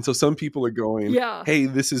possessed. And so some people are going, hey,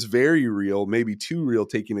 this is very real, maybe too real,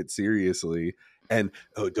 taking it seriously. And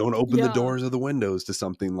don't open the doors or the windows to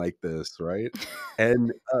something like this. Right.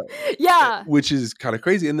 And which is kind of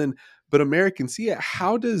crazy. And then, but Americans see it.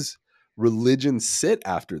 How does religion sit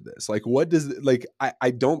after this? Like, what does, like,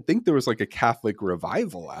 I don't think there was like a Catholic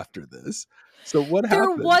revival after this. So what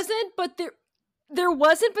happened? There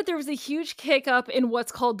wasn't, but there was a huge kick up in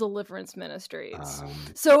what's called deliverance ministries.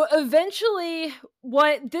 So eventually,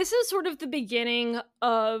 this is sort of the beginning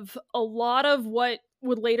of a lot of what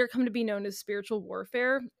would later come to be known as spiritual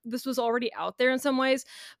warfare. This was already out there in some ways,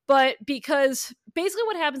 but because basically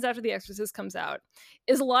what happens after The Exorcist comes out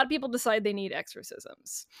is a lot of people decide they need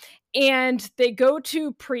exorcisms. And they go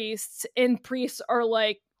to priests, and priests are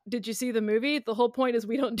like, did you see the movie? The whole point is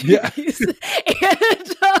we don't do these. And,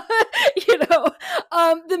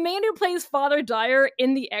 the man who plays Father Dyer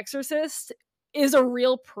in The Exorcist is a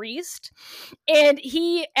real priest. And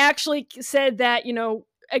he actually said that,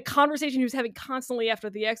 a conversation he was having constantly after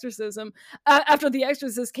The Exorcism, after The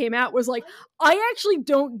Exorcist came out, was like, I actually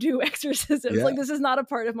don't do exorcisms. Like, this is not a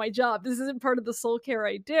part of my job. This isn't part of the soul care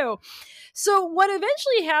I do. So what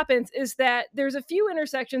eventually happens is that there's a few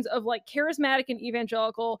intersections of like charismatic and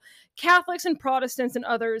evangelical, Catholics and Protestants and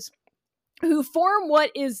others, who form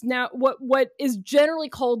what is now what is generally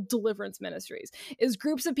called deliverance ministries, is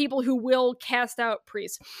groups of people who will cast out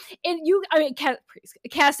priests, and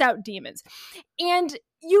cast out demons. And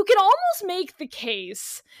you can almost make the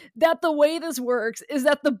case that the way this works is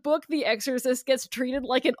that the book The Exorcist gets treated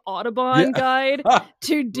like an Audubon guide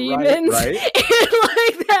to demons. Right. And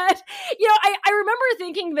like that, I remember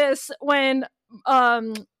thinking this when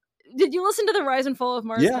did you listen to The Rise and Fall of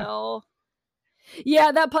Marcel?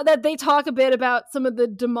 Yeah, that they talk a bit about some of the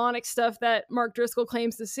demonic stuff that Mark Driscoll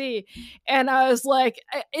claims to see. And I was like,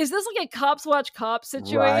 is this like a cops watch cops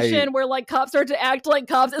situation where like cops start to act like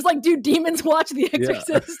cops? It's like, do demons watch The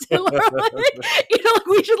Exorcist? Yeah. Like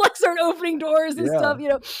we should like start opening doors and stuff,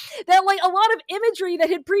 that like a lot of imagery that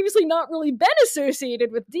had previously not really been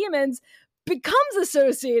associated with demons becomes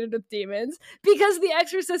associated with demons because The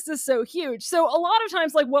Exorcist is so huge. So a lot of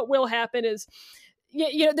times like what will happen is,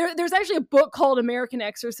 there's actually a book called American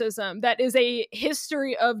Exorcism that is a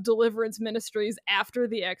history of deliverance ministries after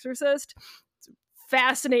The Exorcist. It's a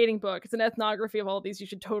fascinating book. It's an ethnography of all these. You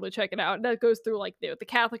should totally check it out. And that goes through like the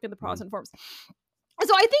Catholic and the Protestant forms.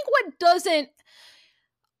 So I think what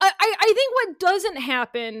doesn't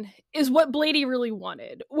happen is what Blady really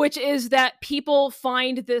wanted, which is that people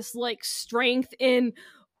find this like strength in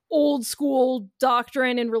old school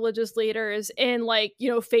doctrine and religious leaders and like,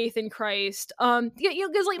 faith in Christ.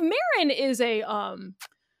 Because like Marin is a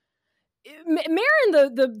Marin,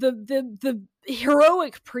 the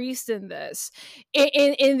heroic priest in this,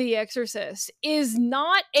 in The Exorcist, is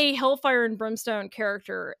not a hellfire and brimstone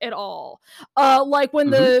character at all. Like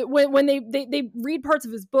when when they read parts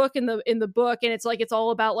of his book in the book, and it's like it's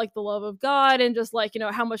all about like the love of God and just like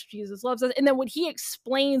how much Jesus loves us. And then when he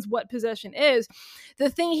explains what possession is,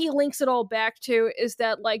 the thing he links it all back to is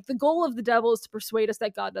that like the goal of the devil is to persuade us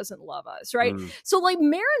that God doesn't love us, right? So like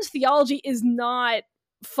Marin's theology is not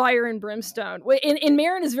fire and brimstone. And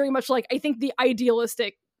Marin is very much like, I think, the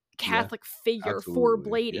idealistic Catholic figure for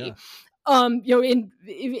Blady. That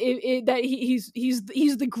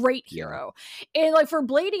he's the great hero. And like for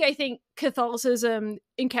Blady, I think Catholicism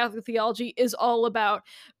in Catholic theology is all about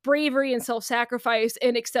bravery and self-sacrifice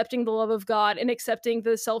and accepting the love of God and accepting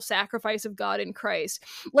the self-sacrifice of God in Christ.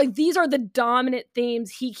 Like these are the dominant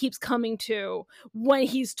themes he keeps coming to when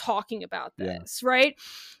he's talking about this, right?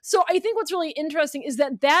 So I think what's really interesting is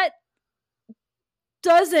that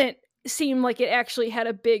doesn't seem like it actually had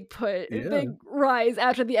a big rise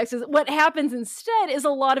after The Exorcist. What happens instead is a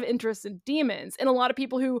lot of interest in demons and a lot of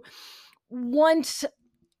people who want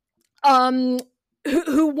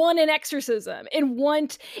who want an exorcism and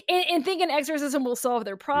think an exorcism will solve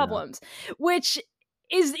their problems, which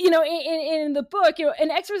is in the book,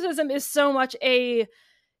 an exorcism is so much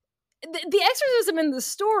the exorcism in the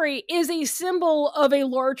story is a symbol of a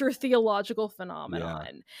larger theological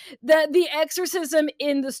phenomenon. That the exorcism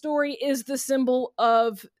in the story is the symbol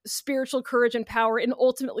of spiritual courage and power and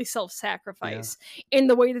ultimately self-sacrifice in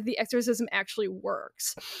the way that the exorcism actually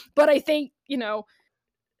works. But I think, no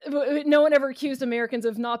one ever accused Americans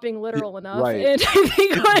of not being literal enough. Right. And I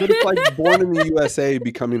think but it's like Born in the USA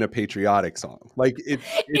becoming a patriotic song. Like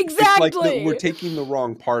exactly. It's like we're taking the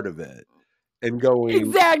wrong part of it and going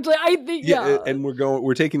exactly. I think and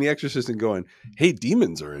we're taking The Exorcist and going, hey,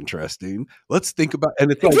 demons are interesting. Let's think about,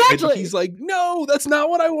 and it's exactly. like, and he's like, no, that's not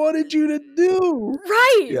what I wanted you to do.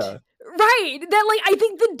 Right. Yeah. Right. That, like, I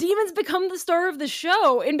think the demons become the star of the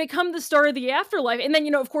show and become the star of the afterlife. And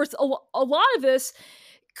then, of course, a lot of this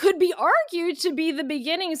could be argued to be the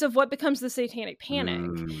beginnings of what becomes the satanic panic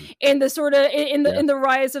and the sort of in the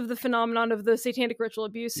rise of the phenomenon of the satanic ritual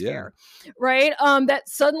abuse sphere, right? That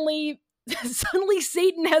suddenly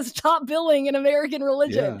Satan has top billing in American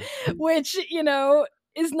religion, which,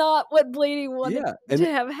 is not what Blady wanted to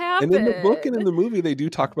have happen. And in the book and in the movie, they do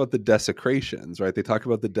talk about the desecrations, right? They talk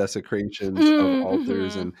about the desecrations of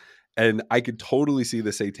altars, and I could totally see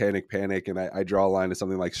the satanic panic. And I draw a line to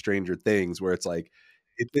something like Stranger Things, where it's like,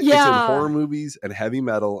 it's in horror movies and heavy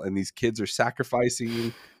metal, and these kids are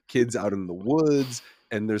sacrificing kids out in the woods.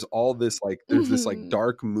 And there's all this there's this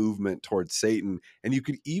dark movement towards Satan, and you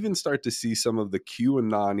could even start to see some of the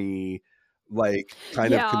QAnon-y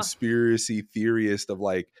kind of conspiracy theorist of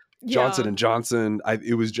Johnson and Johnson. I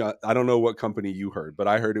don't know what company you heard, but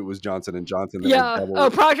I heard it was Johnson and Johnson.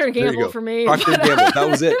 Procter and Gamble for me. Procter and Gamble. That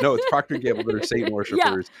was it. No, it's Procter and Gamble that are Satan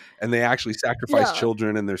worshipers, and they actually sacrifice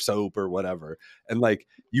children in their soap or whatever. And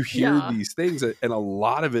you hear these things, and a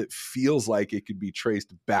lot of it feels like it could be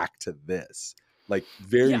traced back to this,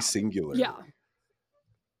 very singular.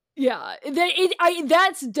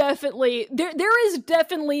 That's definitely there is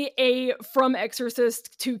definitely a from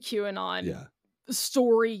Exorcist to QAnon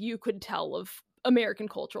story you could tell of American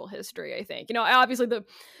cultural history. I think, obviously the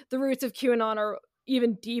roots of QAnon are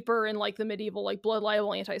even deeper in the medieval blood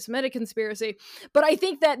libel anti-Semitic conspiracy, but I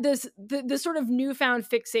think that this sort of newfound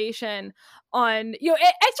fixation on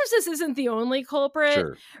Exorcist isn't the only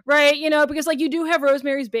culprit, right? Because you do have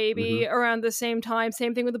Rosemary's Baby around the same time,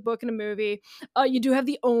 same thing with a book and a movie. You do have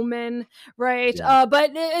The Omen, right?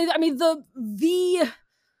 But I mean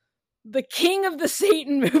the king of the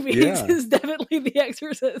Satan movies is definitely The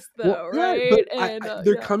Exorcist, though, right? But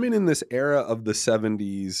they're coming in this era of the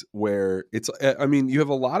 70s where it's, you have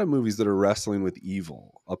a lot of movies that are wrestling with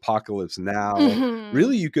evil. Apocalypse Now.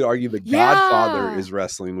 Really, you could argue The Godfather is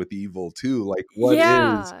wrestling with evil, too. What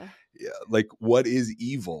is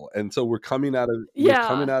evil? And so we're coming out of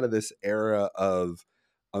this era of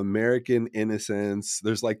American innocence.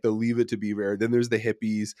 There's the Leave It to Beaver, then there's the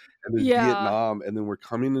hippies, and there's Vietnam, and then we're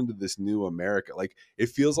coming into this new America. It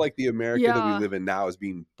feels like the America that we live in now is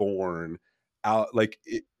being born out.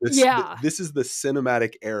 This is the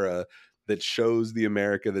cinematic era that shows the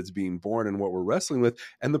America that's being born and what we're wrestling with.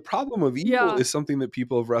 And the problem of evil is something that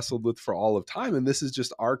people have wrestled with for all of time, and this is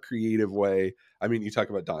just our creative way. I mean, you talk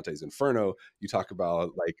about Dante's Inferno, you talk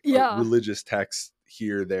about religious texts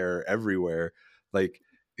here, there, everywhere.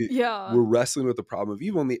 We're wrestling with the problem of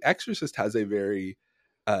evil, and The Exorcist has a very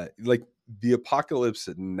the Apocalypse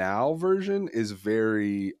Now version is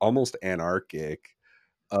very almost anarchic,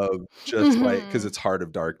 of just because it's Heart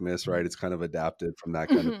of Darkness, right? It's kind of adapted from that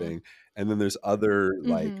kind of thing. And then there's other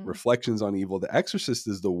reflections on evil. The Exorcist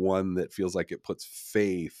is the one that feels like it puts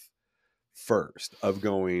faith first, of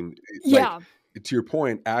going to your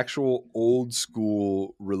point, actual old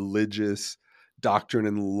school religious doctrine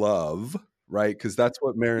and love, right? Because that's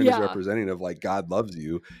what Marin is representing, of God loves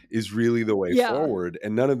you, is really the way forward.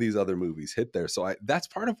 And none of these other movies hit there. So that's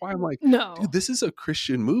part of why I'm dude, this is a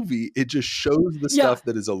Christian movie. It just shows the stuff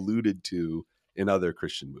that is alluded to in other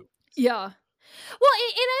Christian movies. Yeah. Well,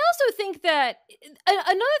 and I also think that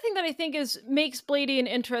another thing that I think makes Blady an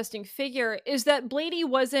interesting figure is that Blady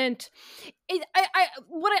wasn't. The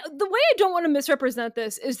way I don't want to misrepresent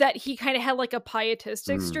this is that he kind of had a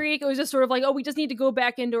pietistic streak. It was just sort of we just need to go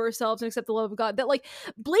back into ourselves and accept the love of God. That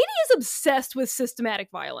Blady is obsessed with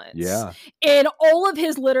systematic violence. In all of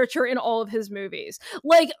his literature, in all of his movies,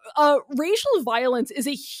 racial violence is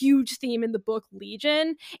a huge theme in the book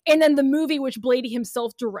Legion, and then the movie which Blady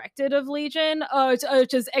himself directed of Legion,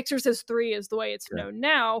 which is Exorcist 3 is the way it's known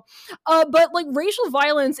now. But racial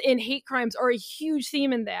violence and hate crimes are a huge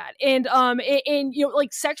theme in that, and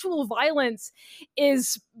sexual violence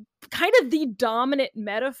is kind of the dominant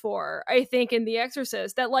metaphor, I think, in The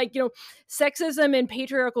Exorcist. That sexism and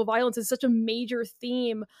patriarchal violence is such a major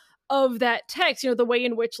theme of that text. The way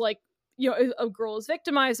in which a girl is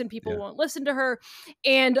victimized and people won't listen to her,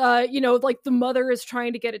 and like the mother is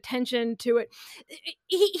trying to get attention to it.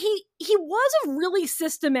 He was a really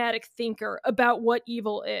systematic thinker about what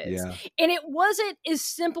evil is, and it wasn't as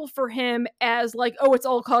simple for him as like, oh, it's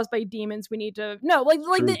all caused by demons, we need to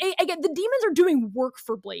again, the demons are doing work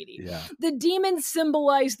for Blady. The demons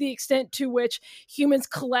symbolize the extent to which humans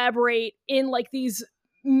collaborate in like these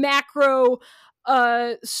macro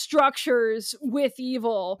structures with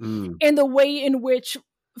evil, and the way in which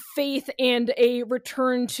faith and a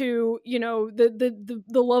return to the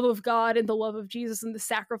love of God and the love of Jesus and the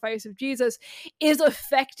sacrifice of Jesus is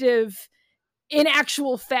effective in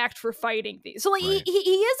actual fact for fighting these. So like he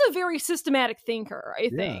is a very systematic thinker, I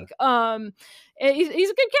think. He's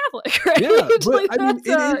a good Catholic, right? Yeah, but like, I mean,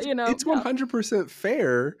 it's 100%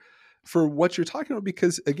 fair for what you're talking about,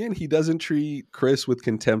 because again, he doesn't treat Chris with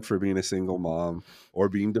contempt for being a single mom or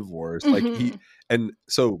being divorced. Like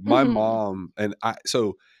my mom and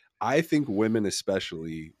I think women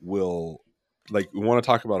especially will like want to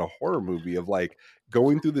talk about a horror movie of like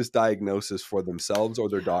going through this diagnosis for themselves or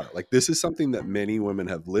their daughter. Like this is something that many women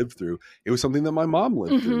have lived through. It was something that my mom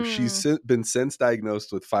lived through. She's been since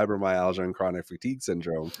diagnosed with fibromyalgia and chronic fatigue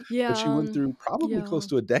syndrome. But she went through probably close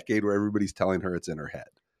to a decade where everybody's telling her it's in her head.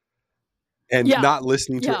 And not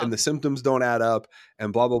listening to it, and the symptoms don't add up,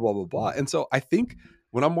 and blah, blah, blah, blah, blah. And so I think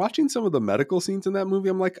when I'm watching some of the medical scenes in that movie,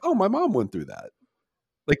 I'm like, oh, my mom went through that.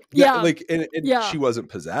 She wasn't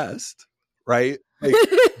possessed, right? Like,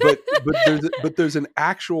 but there's an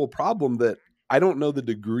actual problem that I don't know the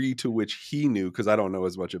degree to which he knew, because I don't know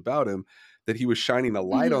as much about him, that he was shining a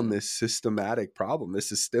light on this systematic problem, this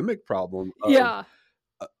systemic problem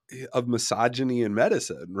of misogyny in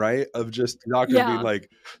medicine, right? Of just doctors being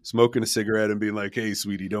like smoking a cigarette and being like, hey,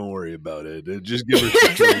 sweetie, don't worry about it. Just give her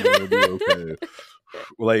some and it'll be okay.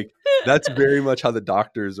 Like that's very much how the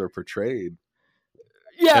doctors are portrayed.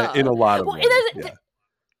 In a lot of ways.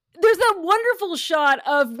 There's that wonderful shot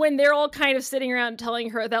of when they're all kind of sitting around telling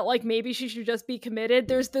her that like maybe she should just be committed.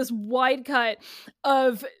 There's this wide cut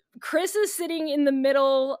of Chris is sitting in the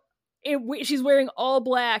middle. She's wearing all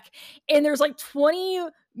black, and there's like 20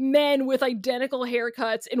 men with identical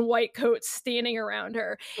haircuts and white coats standing around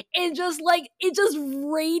her, and just like it just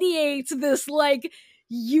radiates this like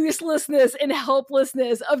uselessness and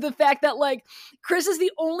helplessness of the fact that like Chris is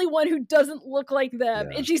the only one who doesn't look like them,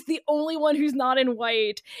 and she's the only one who's not in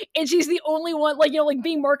white, and she's the only one like like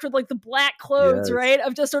being marked with like the black clothes, right,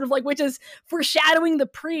 of just sort of like, which is foreshadowing the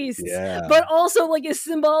priests, but also like is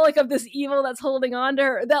symbolic of this evil that's holding on to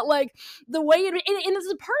her. That like the way and this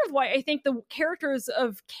is part of why I think the characters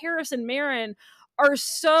of Karis and Marin are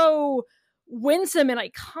so winsome and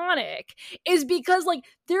iconic, is because like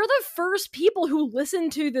they're the first people who listen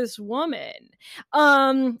to this woman.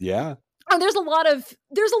 And there's a lot of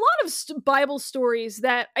Bible stories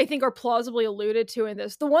that I think are plausibly alluded to in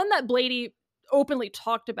this. The one that Blady openly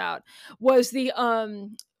talked about was the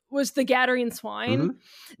Gadarene swine,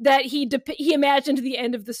 that he imagined the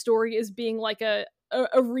end of the story as being like a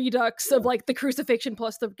redux of like the crucifixion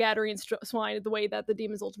plus the Gadarene swine, the way that the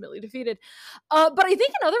demon's ultimately defeated. But I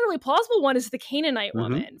think another really plausible one is the Canaanite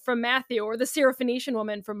woman from Matthew, or the Syrophoenician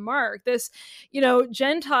woman from Mark. This,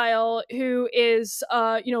 Gentile who is,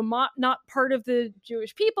 not part of the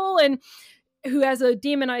Jewish people, and who has a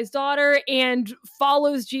demonized daughter and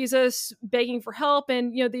follows Jesus begging for help.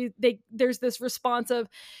 And, there's this response of,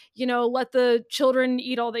 let the children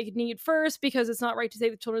eat all they need first, because it's not right to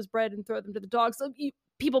take the children's bread and throw them to the dogs. So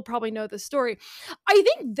people probably know this story. I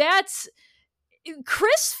think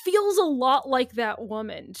Chris feels a lot like that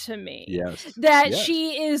woman to me.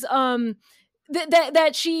 She is,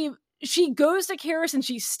 that she goes to Karis and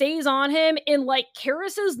she stays on him in like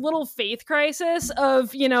Karis's little faith crisis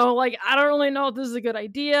of, like, I don't really know if this is a good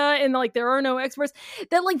idea, and like there are no experts,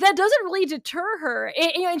 that like that doesn't really deter her.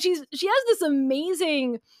 And she has this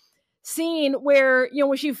amazing scene where,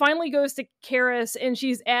 when she finally goes to Karis and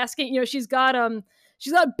she's asking, she's got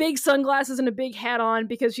big sunglasses and a big hat on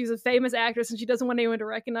because she's a famous actress and she doesn't want anyone to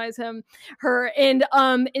recognize her. And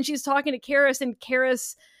she's talking to Karis, and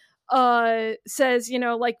Karis says,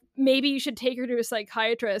 like, maybe you should take her to a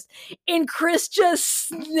psychiatrist. And Chris just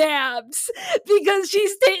snaps, because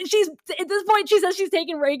she's at this point, she says she's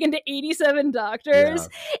taken Reagan to 87 doctors,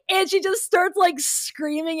 and she just starts like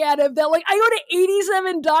screaming at him that like, I go to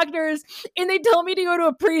 87 doctors and they tell me to go to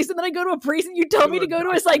a priest, and then I go to a priest and you tell me to go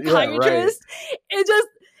to a psychiatrist.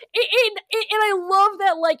 and I love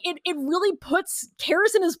that, like, it really puts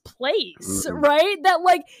Karis in his place, right? That,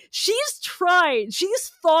 like, she's tried,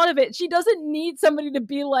 she's thought of it. She doesn't need somebody to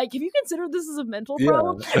be like, have you considered this as a mental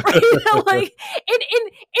problem? Right? That, like,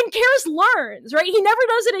 and Karis learns, right? He never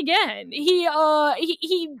does it again.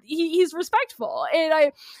 He's respectful, and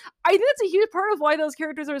I think that's a huge part of why those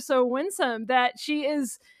characters are so winsome. That she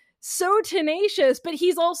is so tenacious, but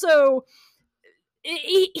he's also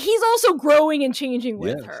growing and changing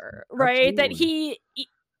with her, right? Absolutely. That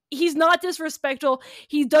he's not disrespectful.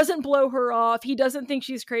 He doesn't blow her off. He doesn't think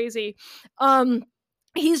she's crazy.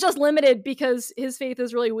 He's just limited because his faith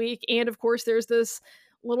is really weak. And of course, there's this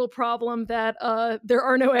little problem that there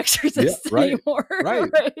are no exorcists anymore.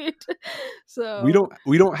 Right. So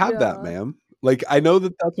we don't have that, ma'am. Like, I know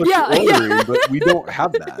that's what you're ordering, but we don't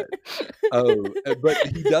have that. But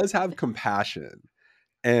he does have compassion.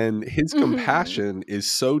 And his compassion is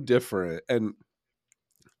so different. And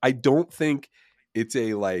I don't think it's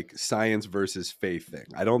a, like, science versus faith thing.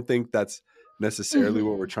 I don't think that's necessarily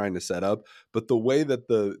what we're trying to set up. But the way that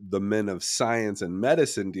the men of science and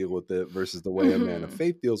medicine deal with it versus the way a man of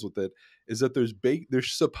faith deals with it is that there's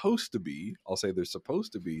supposed to be, I'll say there's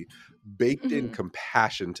supposed to be, baked in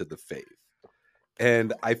compassion to the faith.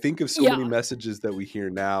 And I think of so many messages that we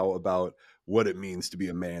hear now about what it means to be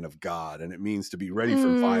a man of God, and it means to be ready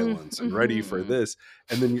for violence and ready for this.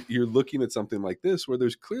 And then you're looking at something like this where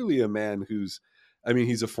there's clearly a man who's, I mean,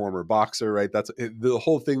 he's a former boxer, right? That's the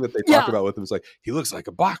whole thing that they talk about with him is like, he looks like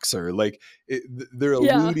a boxer. Like, they're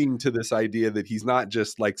alluding to this idea that he's not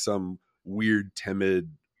just like some weird,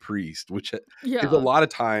 timid priest, which is a lot of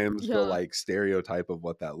times the, like, stereotype of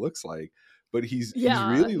what that looks like. But he's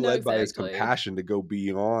really led by his compassion to go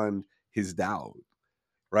beyond his doubt.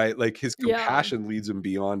 Right? Like, his compassion leads him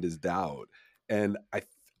beyond his doubt. And I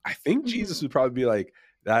think Jesus would probably be like,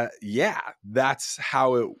 that's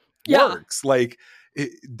how it works. Like,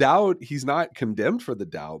 doubt, he's not condemned for the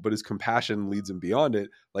doubt, but his compassion leads him beyond it.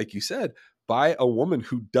 Like you said, by a woman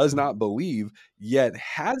who does not believe, yet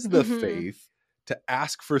has the faith to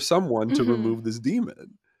ask for someone to remove this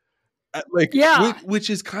demon. Which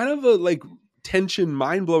is kind of a, like, tension,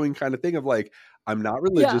 mind-blowing kind of thing of, like, I'm not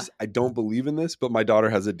religious. I don't believe in this, but my daughter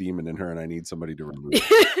has a demon in her and I need somebody to remove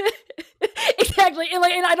it. Exactly. And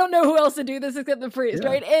I don't know who else to do this except the priest,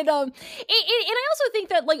 right? And I also think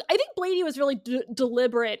that, like, I think Blady was really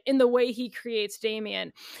deliberate in the way he creates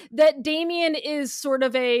Damien. That Damien is sort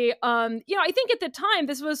of a, I think at the time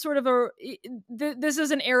this was sort of this is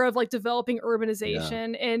an era of, like, developing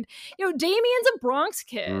urbanization, and Damien's a Bronx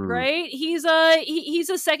kid, right? He's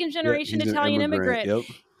a second generation Italian immigrant. Yep.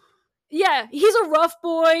 Yeah, he's a rough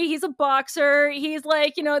boy. He's a boxer. He's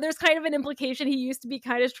like, there's kind of an implication he used to be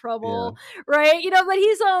kind of trouble, right?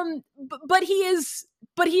 But he's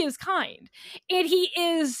but he is kind, and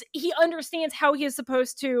he understands how he is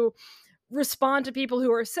supposed to respond to people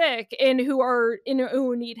who are sick and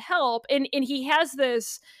who need help, and he has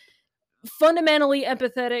this fundamentally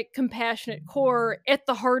empathetic, compassionate core at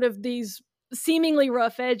the heart of these seemingly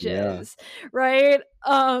rough edges, right?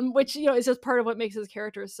 Which is just part of what makes his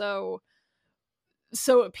character so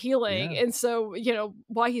appealing, and so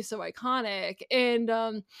why he's so iconic. And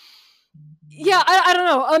I don't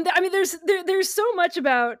know. I mean, there's so much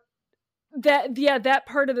about that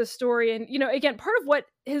part of the story, and again, part of what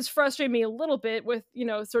has frustrated me a little bit with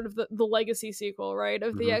sort of the legacy sequel, right,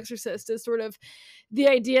 of The Exorcist is sort of the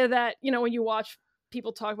idea that when you watch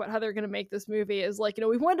people talk about how they're going to make this movie is like,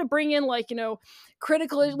 we wanted to bring in, like,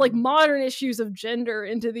 critical, like, modern issues of gender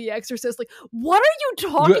into The Exorcist. Like, what are you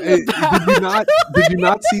talking about? Did you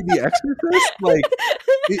not see The Exorcist? Like,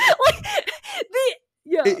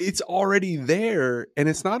 it's already there, and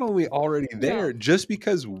it's not only already there just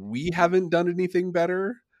because we haven't done anything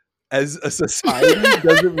better as a society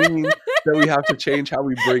doesn't mean that we have to change how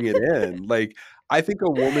we bring it in. Like, I think a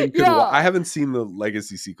woman could. I haven't seen the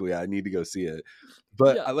legacy sequel yet. I need to go see it.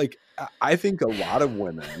 But I think a lot of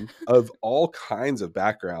women of all kinds of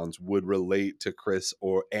backgrounds would relate to Chris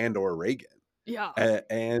or Reagan.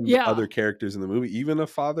 And other characters in the movie, even a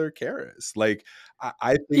Father Karras. Like,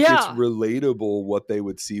 I think it's relatable what they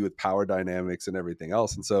would see with power dynamics and everything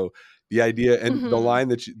else. And so the idea and the line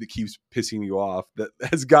that keeps pissing you off, that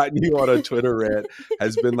has gotten you on a Twitter rant,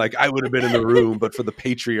 has been like, I would have been in the room, but for the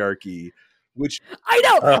patriarchy, which I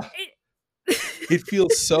know. It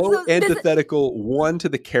feels so antithetical, one, to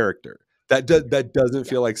the character. That doesn't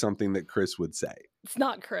feel like something that Chris would say. It's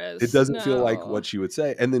not Chris. It doesn't feel like what she would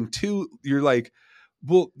say. And then two, you're like,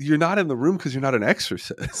 well, you're not in the room because you're not an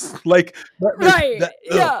exorcist. Like, So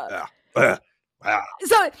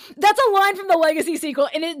that's a line from the legacy sequel,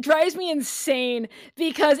 and it drives me insane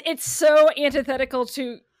because it's so antithetical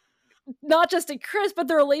to not just to Chris, but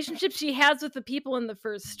the relationship she has with the people in the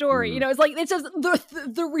first story. You know, it's like, it's just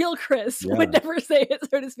the real Chris would never say it,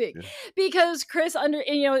 so to speak, because Chris in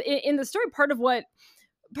the story,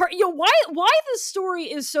 why this story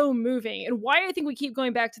is so moving and why I think we keep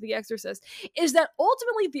going back to The Exorcist is that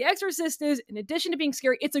ultimately The Exorcist is, in addition to being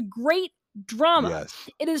scary, it's a great drama. Yes.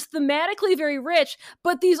 It is thematically very rich,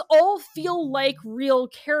 but these all feel like real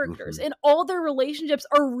characters and all their relationships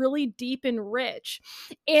are really deep and rich.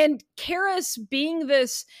 And Karis being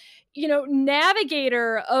this,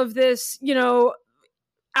 navigator of this,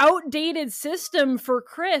 outdated system for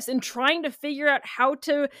Chris and trying to figure out how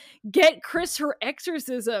to get Chris her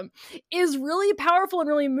exorcism is really powerful and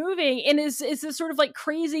really moving, and is this sort of like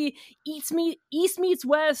crazy East meets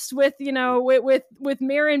West with with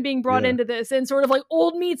Marin being brought into this, and sort of like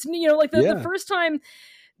old meets new, like the first time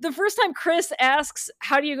Chris asks,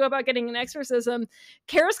 how do you go about getting an exorcism,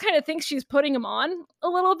 Karis kind of thinks she's putting him on a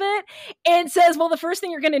little bit and says, well, the first thing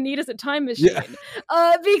you're going to need is a time machine.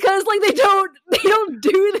 Because like they don't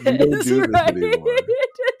do this, right?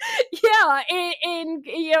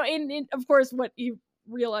 And of course what he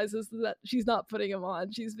realizes that she's not putting him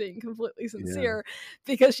on, she's being completely sincere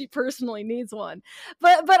because she personally needs one.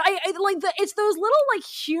 But I like it's those little like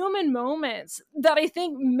human moments that I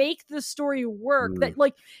think make the story work, that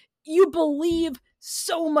like you believe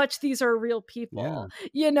so much these are real people.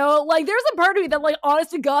 Like there's a part of me that like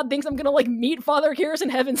honest to God thinks I'm gonna like meet Father Karras in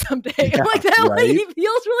heaven someday. Like that, right? Like he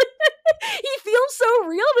feels really he feels so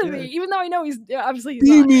real to me, even though I know he's obviously he's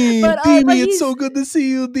Demi, not. But Demi, it's so good to see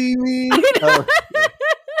you, Demi. But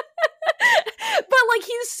like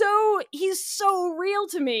he's so real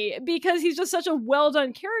to me because he's just such a well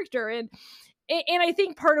done character, and I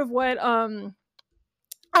think part of what I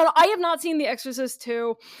have not seen The Exorcist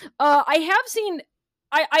 2. I have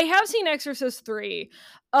seen Exorcist 3,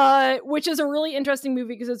 which is a really interesting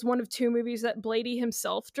movie because it's one of two movies that Blady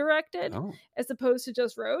himself directed as opposed to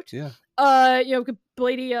just wrote.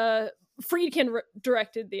 Blady Friedkin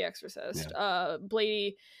directed The Exorcist.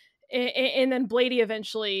 Blady and then Blady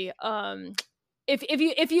eventually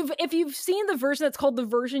if you've seen the version that's called The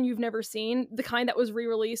Version You've Never Seen, the kind that was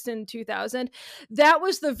re-released in 2000, that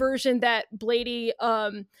was the version that Blady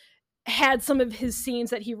had some of his scenes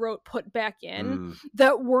that he wrote put back in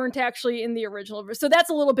that weren't actually in the original version. So that's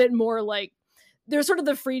a little bit more like, there's sort of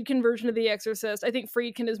the Friedkin version of The Exorcist. I think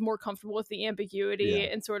Friedkin is more comfortable with the ambiguity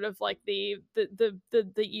and sort of like the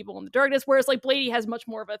evil and the darkness, whereas like Blady has much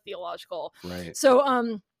more of a theological. Right.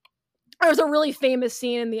 So there's a really famous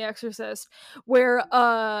scene in The Exorcist where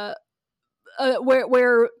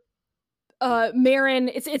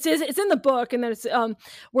Marin, it's in the book, and then it's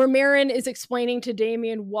where Marin is explaining to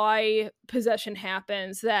Damien why possession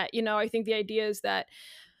happens. That I think the idea is that,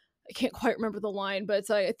 I can't quite remember the line, but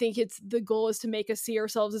I think it's the goal is to make us see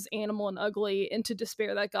ourselves as animal and ugly, and to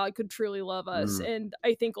despair that God could truly love us. And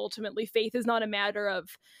I think ultimately faith is not a matter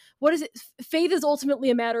of faith is ultimately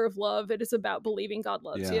a matter of love. It is about believing God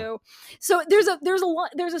loves you. So there's a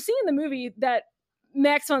scene in the movie that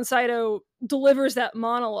Max von Sydow delivers that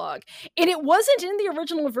monologue, and it wasn't in the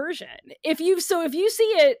original version. If you see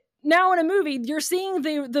it now in a movie, you're seeing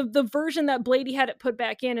the version that Blady had it put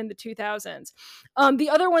back in the 2000s. The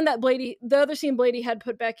other scene Blady had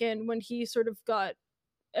put back in when he sort of got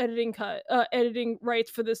editing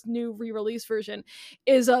rights for this new re-release version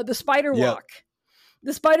is the spider walk.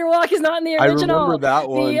 The spider walk is not in the original. I remember that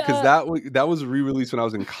one because that was re-released when I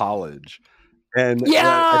was in college. And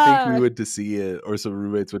I think we went to see it, or some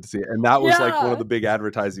roommates went to see it. And that was like one of the big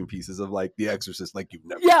advertising pieces of like The Exorcist, like you've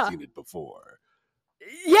never seen it before.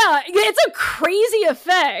 Yeah, it's a crazy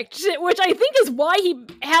effect, which I think is why he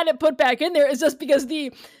had it put back in there, is just because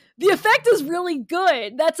the effect is really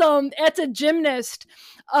good. That's a gymnast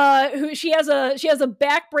who she has a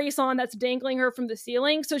back brace on that's dangling her from the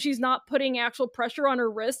ceiling, so she's not putting actual pressure on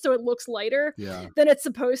her wrist, so it looks lighter than it's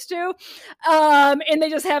supposed to. And they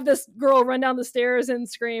just have this girl run down the stairs and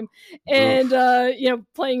scream, and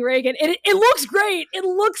playing Reagan. It looks great. It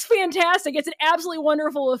looks fantastic. It's an absolutely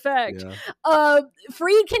wonderful effect.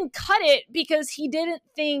 Friedkin cut it because he didn't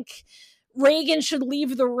think Reagan should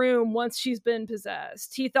leave the room once she's been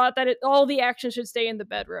possessed. He thought that all the action should stay in the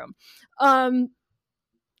bedroom. I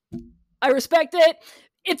respect it.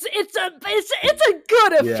 It's a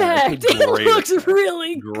good effect. It looks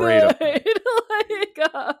really good. And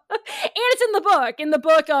it's in the book. In the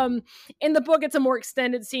book, it's a more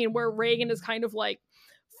extended scene where Reagan is kind of like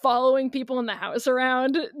following people in the house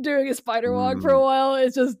around doing a spider walk for a while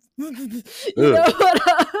is just, know what?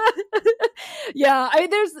 Yeah,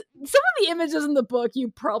 there's some of the images in the book you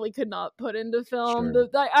probably could not put into film. Sure.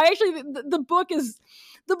 The book is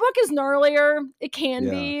gnarlier. It can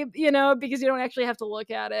be, because you don't actually have to look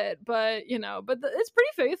at it, but it's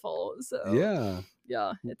pretty faithful. So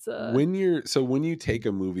yeah, it's when you take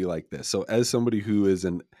a movie like this. So as somebody who is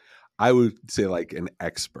I would say like an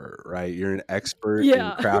expert, right? You're an expert in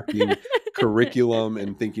crafting curriculum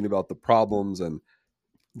and thinking about the problems and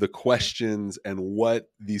the questions and what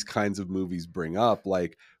these kinds of movies bring up.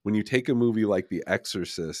 Like when you take a movie like The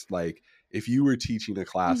Exorcist, like if you were teaching a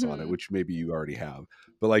class on it, which maybe you already have,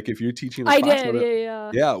 but like if you're teaching a class on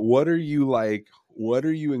it, what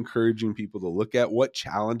are you encouraging people to look at? What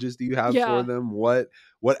challenges do you have for them? What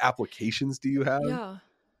applications do you have?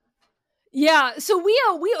 Yeah, so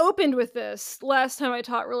we opened with this last time I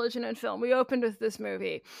taught religion and film. We opened with this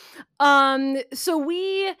movie. So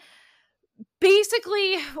we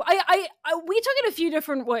basically we took it a few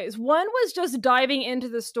different ways. One was just diving into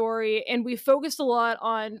the story, and we focused a lot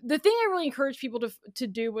on the thing I really encouraged people to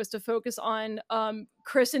do was to focus on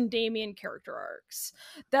Chris and Damien character arcs.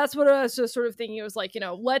 That's what I was just sort of thinking. It was like,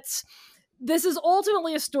 this is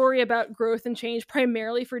ultimately a story about growth and change,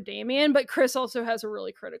 primarily for Damien, but Chris also has a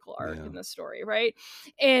really critical arc in this story, right?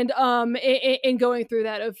 And in going through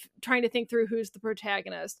that of trying to think through who's the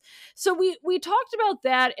protagonist. So we talked about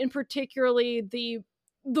that, and particularly the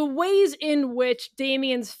ways in which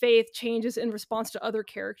Damien's faith changes in response to other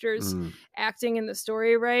characters acting in the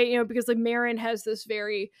story, right? Because like Marin has this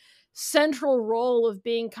very central role of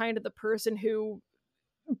being kind of the person who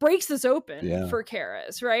breaks this open for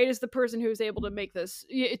Karras, right? Is the person who's able to make this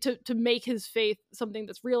to make his faith something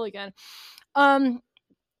that's real again. And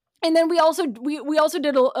then we also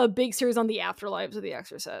did a big series on the afterlives of the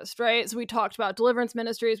Exorcist, right? So we talked about deliverance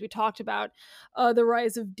ministries, we talked about the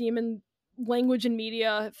rise of demon language and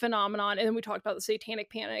media phenomenon, and then we talked about the satanic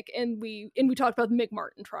panic, and we talked about the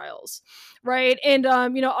McMartin trials, right? And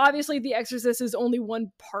obviously the Exorcist is only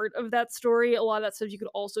one part of that story. A lot of that stuff you could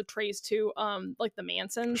also trace to like the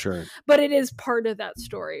Mansons, but it is part of that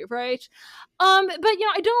story, right? But the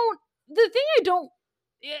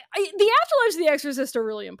afterlives of the Exorcist are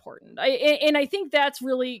really important, and I think that's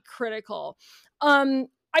really critical. I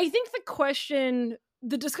think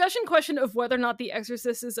the discussion question of whether or not The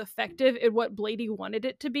Exorcist is effective at what Blady wanted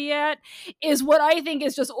it to be at is what I think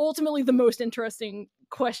is just ultimately the most interesting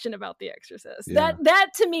question about The Exorcist. That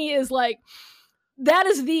to me is like, that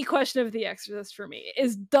is the question of The Exorcist for me,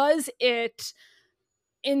 is does it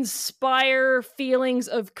inspire feelings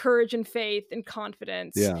of courage and faith and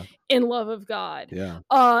confidence in love of God?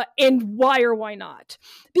 And why or why not?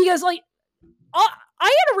 Because like, I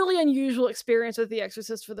had a really unusual experience with The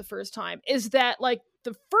Exorcist for the first time. Is that like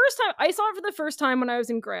the first time I saw it for the first time when I was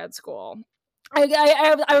in grad school.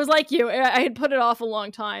 I was like you. I had put it off a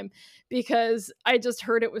long time because I just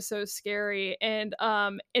heard it was so scary, and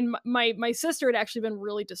my sister had actually been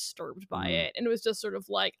really disturbed by it, and it was just sort of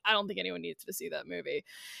like, I don't think anyone needs to see that movie.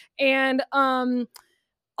 And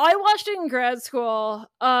I watched it in grad school.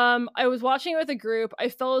 I was watching it with a group. I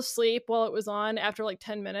fell asleep while it was on after like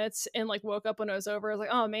 10 minutes and like woke up when it was over. I was like,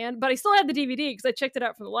 oh man, but I still had the DVD because I checked it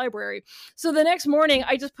out from the library. So the next morning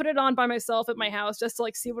I just put it on by myself at my house just to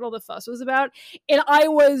like see what all the fuss was about. And I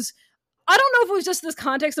don't know if it was just this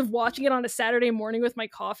context of watching it on a Saturday morning with my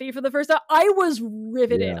coffee for the first time. I was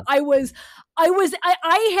riveted.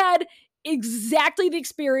 I had exactly the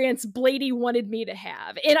experience Blady wanted me to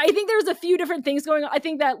have. And I think there's a few different things going on. I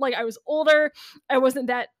think that like I was older, I wasn't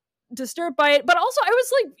that disturbed by it, but also I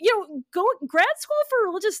was like, grad school for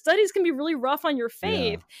religious studies can be really rough on your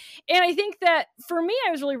faith. And I think that for me,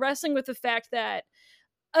 I was really wrestling with the fact that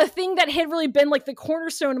a thing that had really been like the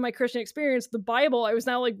cornerstone of my Christian experience, the Bible, I was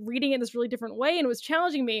now like reading it in this really different way, and it was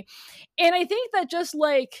challenging me. And I think that just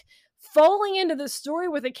like falling into the story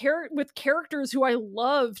with with characters who I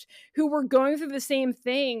loved, who were going through the same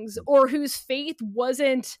things, or whose faith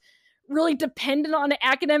wasn't really dependent on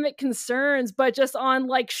academic concerns, but just on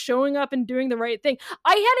like showing up and doing the right thing.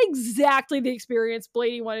 I had exactly the experience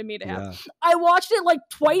Blady wanted me to have. I watched it like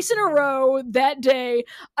twice in a row that day.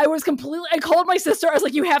 I called my sister. I was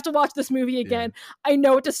like, you have to watch this movie again. I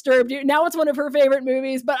know it disturbed you. Now it's one of her favorite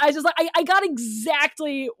movies, but I just like, I got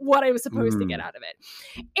exactly what I was supposed to get out of it.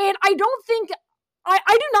 And I don't think I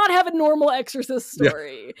do not have a normal Exorcist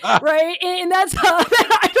story, right? And that's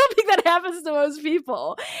I don't think that happens to most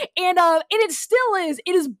people. And it still is.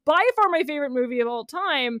 It is by far my favorite movie of all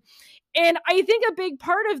time. And I think a big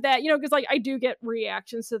part of that, because like I do get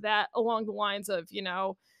reactions to that along the lines of,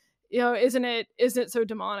 isn't it so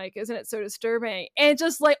demonic? Isn't it so disturbing? And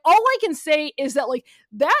just like, all I can say is that like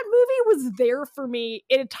that movie was there for me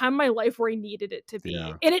at a time in my life where I needed it to be.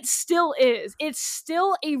 Yeah. And it still is. It's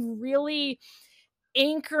still a really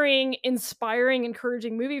anchoring, inspiring,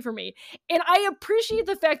 encouraging movie for me. And I appreciate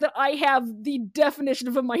the fact that I have the definition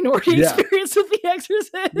of a minority experience with The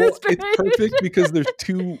Exorcist. Well, it's perfect because there's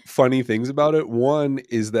two funny things about it. One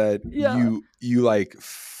is that you like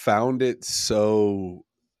found it so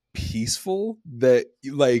peaceful that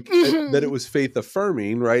like that it was faith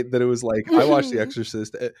affirming, right? That it was like, I watched The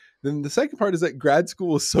Exorcist. Then the second part is that grad school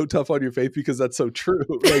was so tough on your faith because that's so true.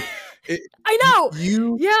 Like I know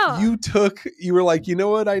you were like, you know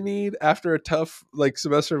what I need after a tough like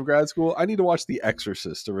semester of grad school? I need to watch The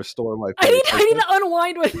Exorcist to restore my faith. I need to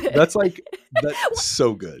unwind with it. That's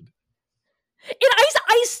so good. And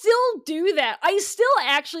I still do that. I still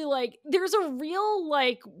actually like, there's a real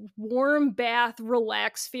like warm bath,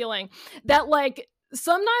 relaxed feeling that like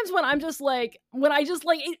sometimes when I'm just like, when I just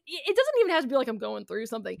like, it doesn't even have to be like I'm going through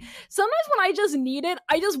something. Sometimes when I just need it,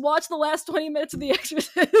 I just watch the last 20 minutes of The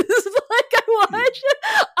Exorcist. Like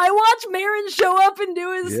I watch Marin show up and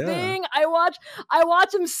do his thing. I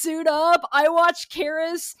watch him suit up. I watch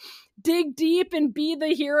Karis dig deep and be the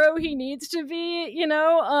hero he needs to be,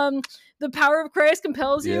 the power of Christ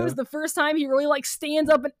compels you is the first time he really like stands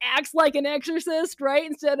up and acts like an exorcist, right?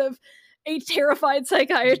 Instead of a terrified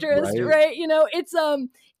psychiatrist, right?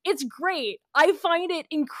 It's great. I find it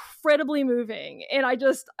incredibly moving, and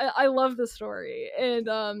I love the story. And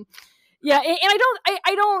and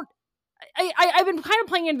I've been kind of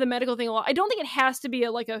playing into the medical thing a lot. I don't think it has to be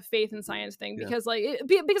a faith and science thing because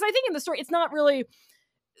because I think in the story it's not really.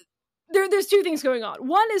 There's two things going on.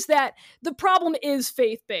 One is that the problem is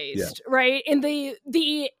faith-based, right? And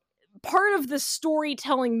the part of the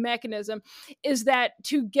storytelling mechanism is that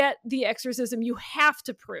to get the exorcism, you have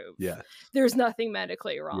to prove there's nothing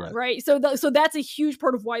medically wrong, right? So that's a huge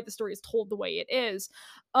part of why the story is told the way it is.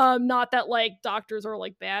 Not that like doctors are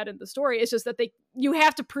like bad in the story. It's just that you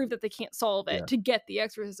have to prove that they can't solve it to get the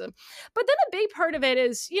exorcism. But then a big part of it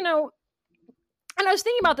is, and I was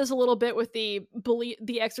thinking about this a little bit with the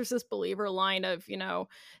Exorcist believer line of,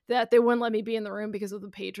 that they wouldn't let me be in the room because of the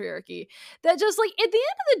patriarchy. That just like, at the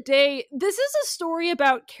end of the day, this is a story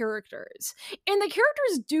about characters. And the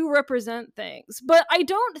characters do represent things. But I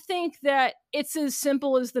don't think that it's as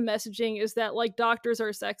simple as the messaging is that like doctors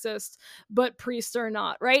are sexist, but priests are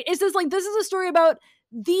not, right? It's just like, this is a story about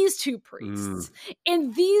these two priests.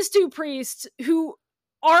 And these two priests who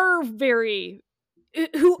are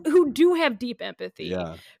who do have deep empathy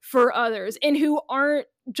for others and who aren't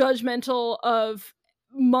judgmental of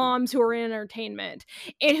moms who are in entertainment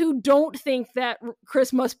and who don't think that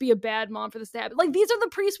Chris must be a bad mom for this to happen. Like, these are the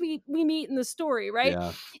priests we meet in the story, right?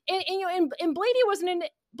 And Blady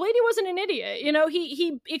wasn't an idiot.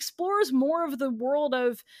 He explores more of the world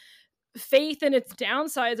of faith and its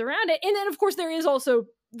downsides around it. And then of course there is also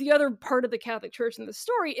the other part of the Catholic Church in the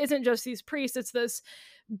story isn't just these priests, it's this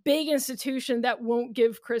big institution that won't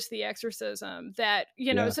give Chris the exorcism, that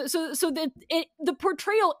so that the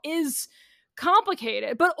portrayal is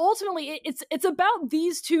complicated, but ultimately it's about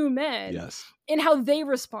these two men and how they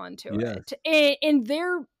respond to it. And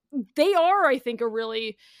they are, I think, a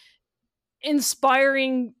really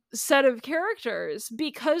inspiring set of characters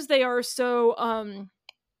because they are so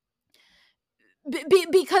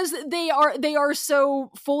because they are so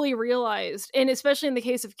fully realized, and especially in the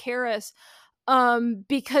case of Karis,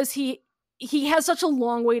 because he has such a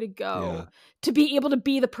long way to go to be able to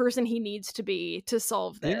be the person he needs to be to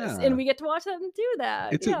solve this, and we get to watch them do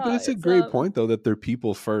that. It's a great point though, that they're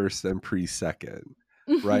people first and priest second,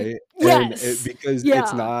 right? Because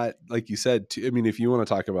it's not, like you said, if you want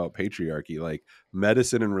to talk about patriarchy, like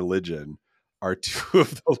medicine and religion are two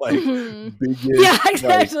of the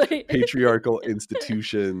biggest patriarchal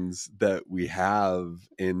institutions that we have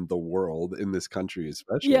in the world, in this country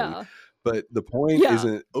especially. But the point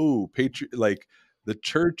isn't, like the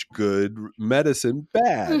church good, medicine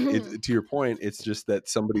bad. To your point, it's just that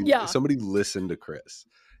somebody listened to Chris,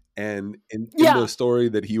 and in the story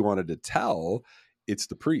that he wanted to tell, it's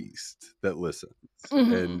the priest that listens,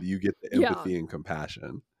 and you get the empathy and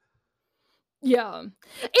compassion. And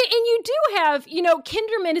you do have,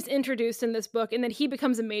 Kinderman is introduced in this book, and then he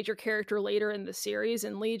becomes a major character later in the series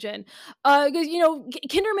in Legion. Because,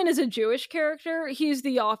 Kinderman is a Jewish character. He's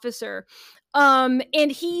the officer. And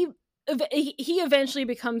he eventually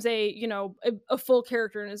becomes a full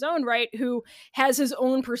character in his own right, who has his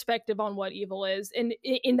own perspective on what evil is. And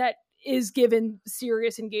in that is given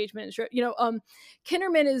serious engagement.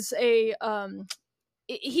 Kinderman is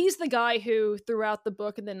he's the guy who throughout the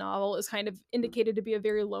book and the novel is kind of indicated to be a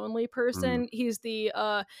very lonely person. He's the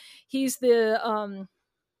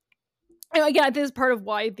and again, this is part of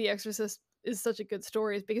why The Exorcist is such a good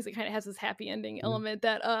story, is because it kind of has this happy ending element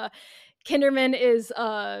that Kinderman is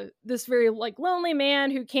this very like lonely man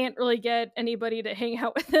who can't really get anybody to hang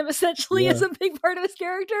out with him, essentially, is a big part of his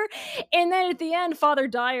character. And then at the end, Father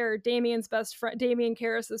Dyer, Damian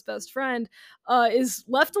Karras' best friend, is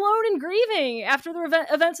left alone and grieving after the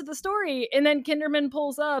events of the story. And then Kinderman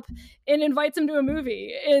pulls up and invites him to a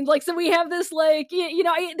movie. And like, so we have this like,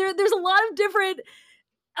 there's a lot of different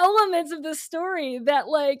elements of this story that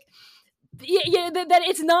like, that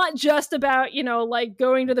it's not just about, like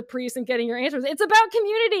going to the priest and getting your answers. It's about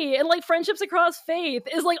community and like friendships across faith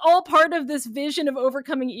is like all part of this vision of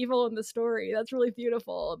overcoming evil in the story. That's really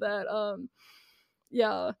beautiful. That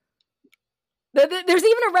there's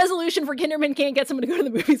even a resolution for Kinderman can't get someone to go to the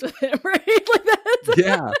movies with him, right? Like that.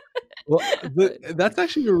 Yeah. Well, that's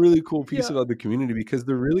actually a really cool piece about the community, because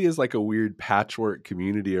there really is like a weird patchwork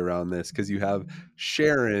community around this, because you have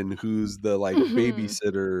Sharon, who's the like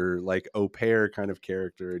babysitter, like au pair kind of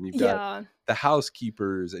character, and you've got the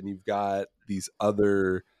housekeepers, and you've got these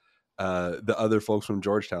other the other folks from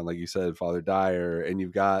Georgetown, like you said, Father Dyer, and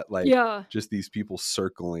you've got like just these people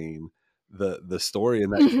circling the story,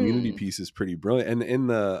 and that community piece is pretty brilliant. And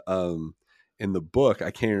in the book,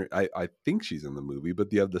 I think she's in the movie,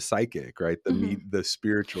 but you have the psychic, right? The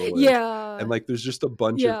spiritualist. Yeah. And like, there's just a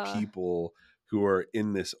bunch of people who are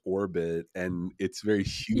in this orbit, and it's very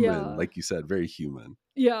human, like you said, very human.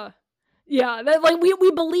 Yeah. Yeah. That, like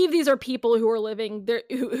we believe these are people who are living there,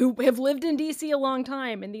 who have lived in DC a long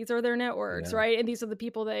time, and these are their networks, right? And these are the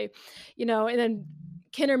people they, and then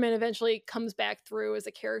Kinderman eventually comes back through as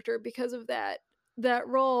a character because of that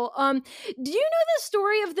role. Do you know the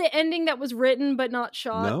story of the ending that was written but not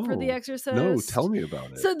shot for The Exorcist? No, tell me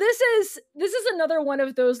about it. So this is another one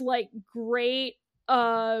of those like great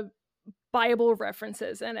Bible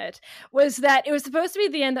references in it. Was that it was supposed to be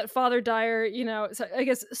the end that Father Dyer, so I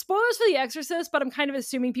guess spoilers for The Exorcist, but I'm kind of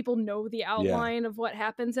assuming people know the outline of what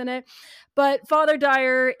happens in it. But Father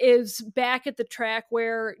Dyer is back at the track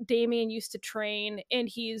where Damien used to train, and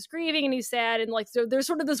he's grieving and he's sad, and like, so there's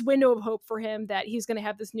sort of this window of hope for him that he's going to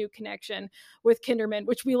have this new connection with Kinderman,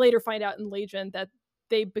 which we later find out in Legion that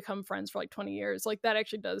they become friends for like 20 years. Like that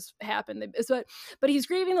actually does happen. But he's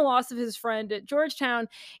grieving the loss of his friend at Georgetown,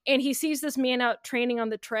 and he sees this man out training on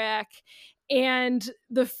the track, and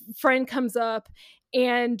the friend comes up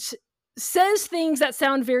and says things that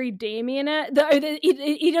sound very Damien.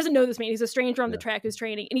 He doesn't know this man. He's a stranger on the track who's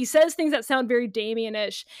training. And he says things that sound very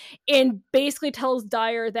Damien-ish, and basically tells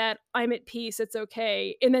Dyer that I'm at peace, it's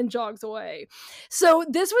okay, and then jogs away. So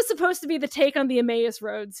this was supposed to be the take on the Emmaus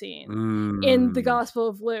Road scene in the Gospel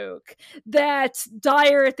of Luke, that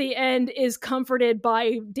Dyer at the end is comforted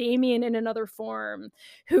by Damien in another form,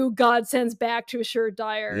 who God sends back to assure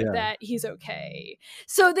Dyer that he's okay.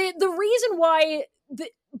 So the reason why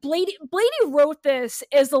Blady wrote this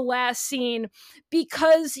as the last scene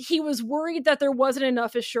because he was worried that there wasn't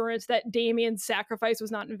enough assurance that Damien's sacrifice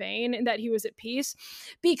was not in vain and that he was at peace.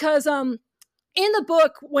 Because in the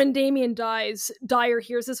book, when Damien dies, Dyer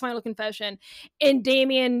hears his final confession, and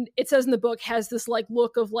Damien, it says in the book, has this like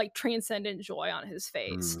look of like transcendent joy on his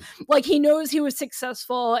face. Like he knows he was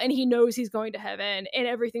successful, and he knows he's going to heaven, and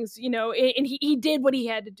everything's, and he did what he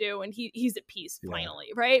had to do, and he's at peace finally,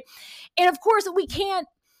 right? And of course,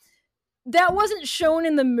 that wasn't shown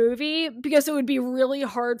in the movie because it would be really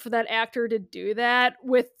hard for that actor to do that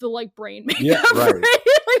with the like brain makeup. Yeah, right.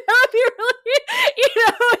 Like that would be really,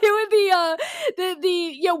 it would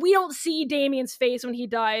be we don't see Damien's face when he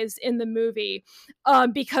dies in the movie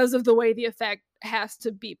because of the way the effect has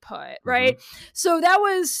to be put, right? So that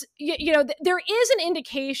was, there is an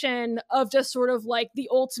indication of just sort of like the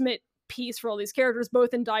ultimate piece for all these characters,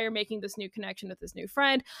 both in Dyer making this new connection with his new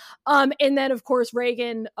friend, and then of course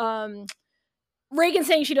Regan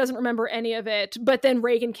saying she doesn't remember any of it, but then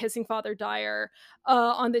Regan kissing Father Dyer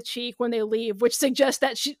on the cheek when they leave, which suggests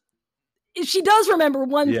that she does remember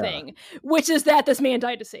one thing, which is that this man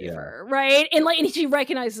died to save her, right? And she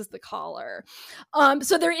recognizes the collar.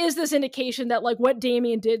 So there is this indication that like what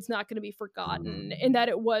Damien did is not going to be forgotten, and that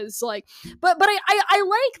it was like, but I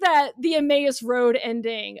like that the Emmaus Road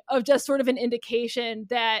ending of just sort of an indication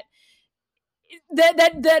that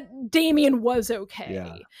Damien was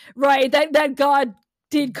okay, right? That God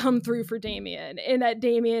did come through for Damien, and that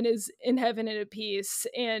Damien is in heaven and at peace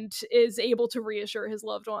and is able to reassure his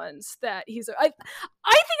loved ones that he's I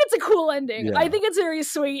think it's a cool ending. Yeah. I think it's very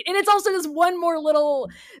sweet, and it's also just one more little,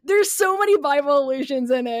 there's so many Bible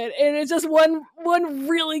allusions in it, and it's just one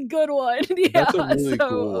really good one. Yeah, that's a really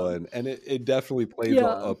cool one, and it definitely plays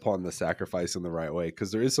upon the sacrifice in the right way,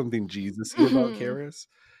 because there is something Jesus-y about Karis,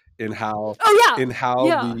 in how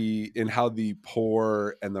the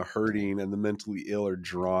poor and the hurting and the mentally ill are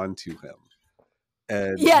drawn to him,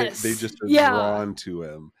 and they just are drawn to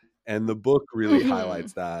him. And the book really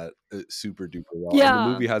highlights that super duper well. And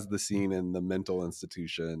the movie has the scene in the mental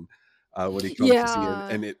institution when he comes to see him,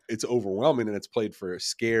 and it's overwhelming, and it's played for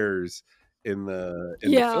scares in the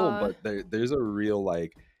film. But there's a real,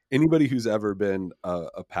 like, anybody who's ever been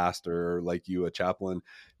a pastor, or like you, a chaplain,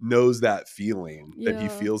 knows that feeling that he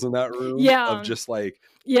feels in that room of just like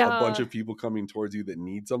a bunch of people coming towards you that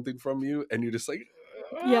need something from you, and you're just like,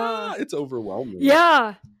 it's overwhelming.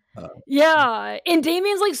 And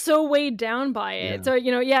Damien's like so weighed down by it. So,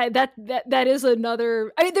 you know, that is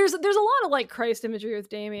another, I mean, there's a lot of like Christ imagery with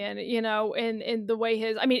Damien, you know, in the way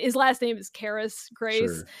his last name is Karis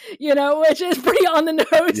Grace, you know, which is pretty on the nose.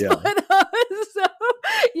 So,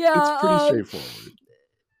 it's pretty straightforward.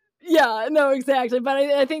 Yeah, no, exactly. But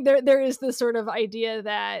I think there is this sort of idea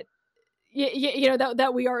that, you know,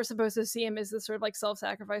 that we are supposed to see him as this sort of like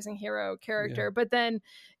self-sacrificing hero character. But then,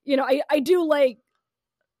 you know, I do like,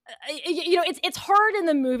 you know, it's hard in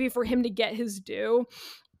the movie for him to get his due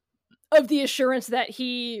of the assurance that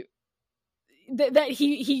he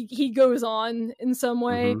goes on in some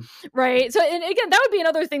way, right? So, and again, that would be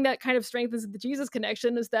another thing that kind of strengthens the Jesus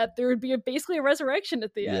connection, is that there would be basically a resurrection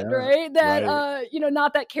at the end, right? That you know,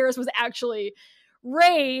 not that Karis was actually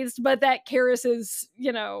raised, but that Karis is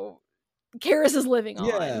living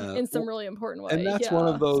on in some really important way. And that's one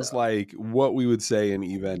of those, like, what we would say in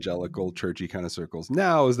evangelical churchy kind of circles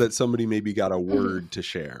now is that somebody maybe got a word to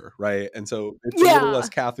share, right? And so it's a little less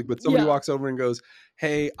Catholic, but somebody walks over and goes,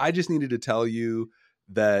 hey, I just needed to tell you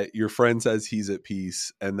that your friend says he's at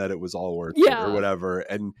peace and that it was all worth it, or whatever.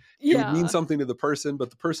 And it would mean something to the person, but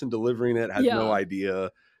the person delivering it has no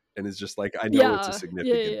idea, and is just like, I know it's a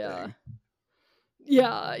significant thing.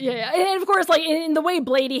 And of course, like in the way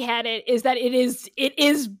Blady had it, is that it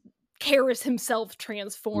is Karis himself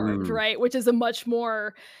transformed, right? Which is a much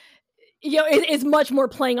more, you know, it's much more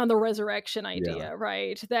playing on the resurrection idea,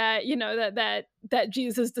 right? That, you know, that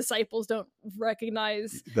Jesus' disciples don't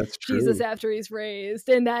recognize Jesus after he's raised,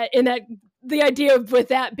 and that the idea with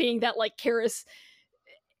that being that like Karis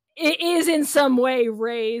is in some way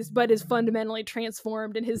raised, but is fundamentally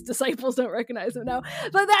transformed, and his disciples don't recognize him now.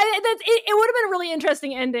 But it would have been a really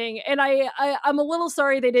interesting ending, and I'm a little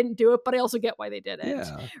sorry they didn't do it, but I also get why they didn't.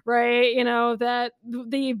 Right? You know, that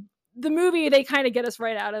the movie, they kind of get us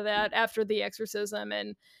right out of that after the exorcism,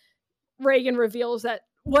 and Reagan reveals that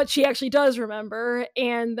what she actually does remember,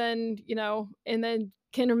 and then, you know, and then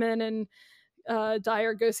Kinderman and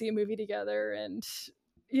Dyer go see a movie together, and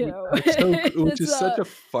you know, which is such a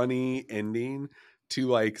funny ending to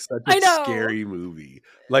like such a scary movie.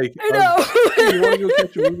 Like, I know. Hey, you want to go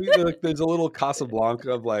catch a movie? Like, there's a little Casablanca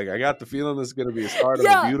of like, I got the feeling this is going to be a start of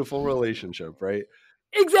a beautiful relationship, right?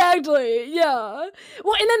 Exactly. Yeah.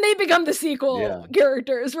 Well, and then they become the sequel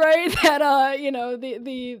characters, right? That you know,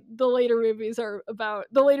 the later movies are about,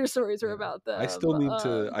 the later stories are about them. I still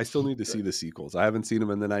need to see the sequels. I haven't seen them,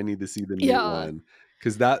 and then I need to see the new one,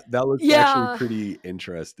 because that looks actually pretty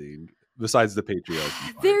interesting. Besides the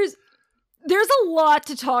patriarchy part. There's a lot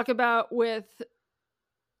to talk about with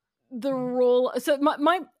the role. So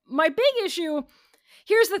my big issue.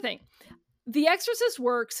 Here's the thing. The Exorcist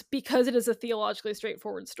works because it is a theologically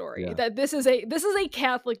straightforward story. That this is a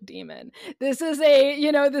Catholic demon. This is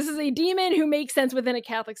a demon who makes sense within a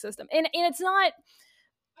Catholic system. And it's not,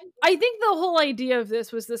 I think the whole idea of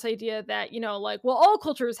this was this idea that, you know, like, well, all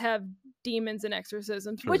cultures have demons and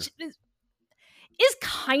exorcisms, which is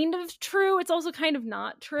kind of true. It's also kind of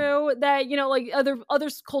not true. That, you know, like other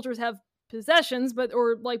cultures have possessions, but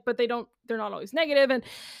they're not always negative.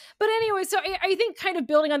 But anyway, so I think kind of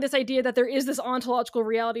building on this idea that there is this ontological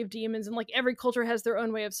reality of demons, and like every culture has their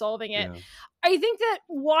own way of solving it. I think that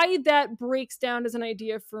why that breaks down as an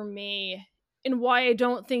idea for me, and why I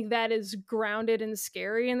don't think that is grounded and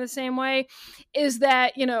scary in the same way, is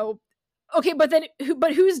that, you know, okay, but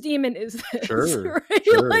whose demon is this? Right?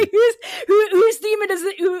 Like whose demon is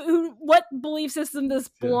it? Who what belief system does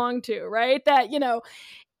this belong to? Right? That, you know,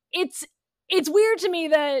 it's weird to me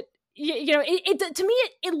that, you know, to me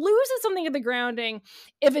it loses something of the grounding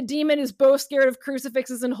if a demon is both scared of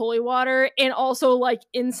crucifixes and holy water and also like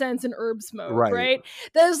incense and herb smoke, right?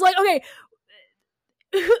 That is like, okay,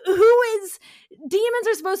 who is, demons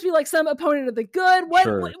are supposed to be like some opponent of the good. What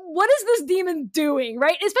is this demon doing,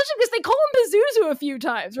 right? Especially because they call him Pazuzu a few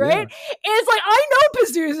times, right? And it's like, I know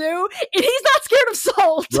Pazuzu, and he's not scared of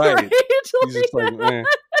salt, right? He's just like,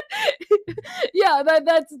 yeah,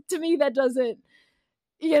 that's, to me, that doesn't,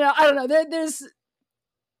 I don't know. There's a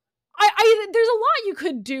lot you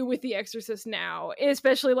could do with The Exorcist now,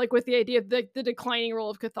 especially like with the idea of the declining role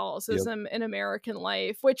of Catholicism in American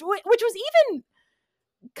life, which was even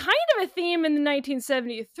kind of a theme in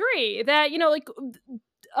 1973, that, JFK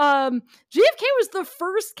was the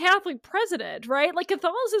first Catholic president, right? Like,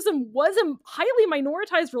 Catholicism was a highly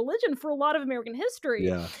minoritized religion for a lot of American history.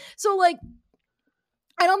 Yeah. So, like,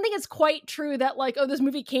 I don't think it's quite true that, like, oh, this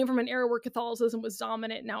movie came from an era where Catholicism was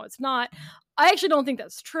dominant, now it's not. I actually don't think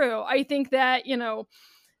that's true. I think that,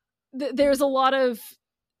 there's a lot of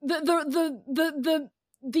the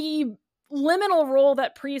liminal role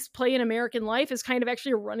that priests play in American life is kind of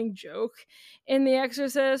actually a running joke in The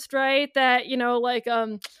Exorcist, right? That,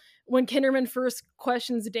 when Kinderman first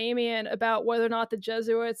questions Damien about whether or not the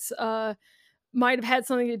Jesuits might have had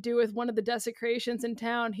something to do with one of the desecrations in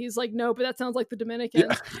town, he's like, no, but that sounds like the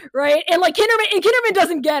Dominicans, right? And like Kinderman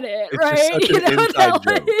doesn't get it, it's right? Just such an inside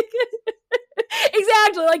joke.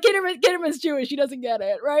 Exactly, like Kinderman's Jewish, he doesn't get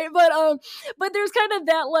it, right? But there's kind of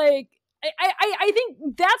that, like, I think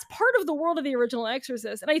that's part of the world of the original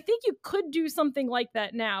Exorcist, and I think you could do something like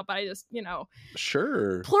that now, but I just,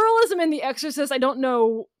 sure, pluralism in The Exorcist, I don't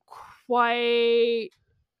know quite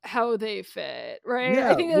how they fit, right?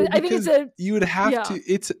 Yeah, I think it's a, you would have to,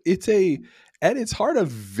 it's at its heart a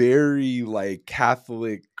very like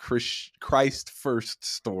Catholic Christ first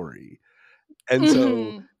story, and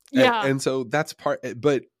so and so that's part.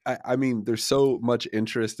 But I mean, there's so much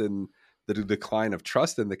interest in the decline of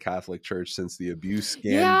trust in the Catholic Church since the abuse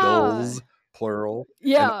scandals, plural,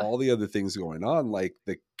 and all the other things going on. Like,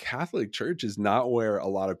 the Catholic Church is not where a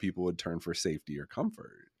lot of people would turn for safety or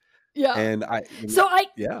comfort. And can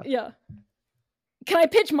I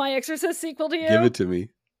pitch my Exorcist sequel to you? Give it to me.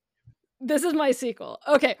 This is my sequel.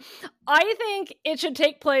 Okay. I think it should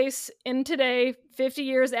take place in today, 50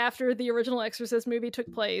 years after the original Exorcist movie took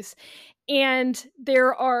place. And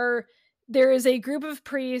there is a group of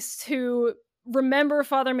priests who remember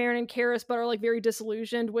Father Marin and Karras, but are like very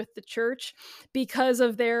disillusioned with the church because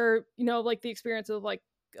of their, like the experience of like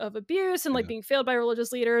of abuse and like being failed by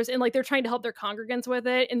religious leaders, and like they're trying to help their congregants with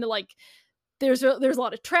it. And there's a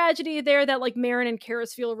lot of tragedy there that like Marin and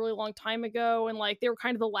Karras feel a really long time ago, and like they were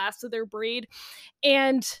kind of the last of their breed.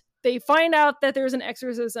 And they find out that there's an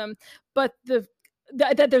exorcism, but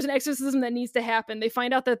that there's an exorcism that needs to happen. They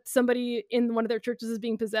find out that somebody in one of their churches is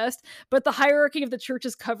being possessed, but the hierarchy of the church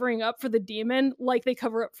is covering up for the demon like they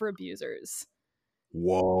cover up for abusers.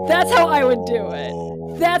 Whoa. That's how I would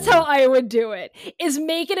do it. Is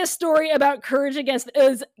make it a story about courage against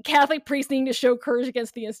Catholic priests needing to show courage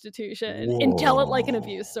against the institution. And tell it like an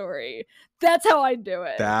abuse story. That's how I'd do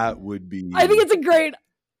it. That would be, I think it's a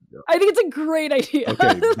great idea.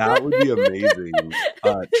 Okay, that would be amazing.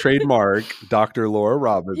 Trademark Dr. Laura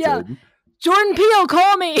Robinson. Yeah. Jordan Peele,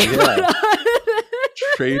 call me. Yeah.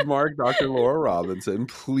 Trademark Dr. Laura Robinson.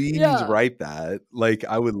 Please write that. Like,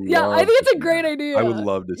 I would love. Yeah, I think it's a great idea. I would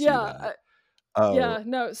love to see that.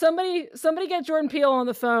 No, somebody get Jordan Peele on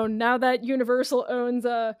the phone now that Universal owns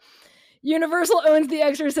The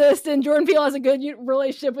Exorcist, and Jordan Peele has a good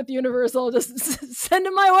relationship with Universal. Just send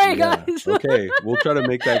him my way, guys. Okay, we'll try to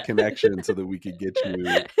make that connection so that we could get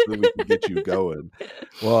you going.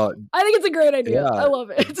 Well, I think it's a great idea. I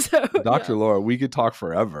love it. So, Dr. Laura, we could talk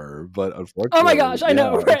forever, but unfortunately, oh my gosh, I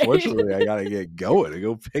know. Right? Unfortunately, I gotta get going and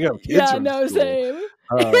go pick up kids. From school. Same.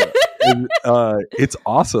 It's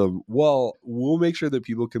awesome. Well, we'll make sure that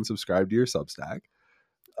people can subscribe to your Substack.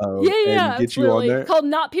 And get you on there. Called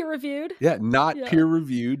Not Peer Reviewed. Yeah, Not Peer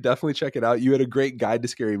Reviewed. Definitely check it out. You had a great guide to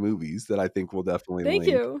scary movies that I think we'll definitely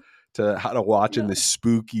link to how to watch in this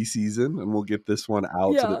spooky season, and we'll get this one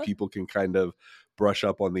out so that people can kind of brush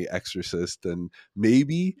up on The Exorcist. And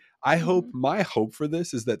maybe my hope for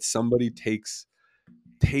this is that somebody takes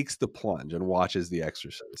the plunge and watches The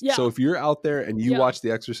Exorcist. So if you're out there and you watch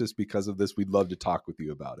The Exorcist because of this, we'd love to talk with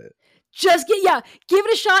you about it. Just give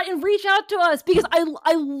it a shot and reach out to us, because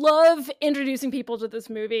I love introducing people to this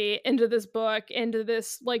movie, into this book, into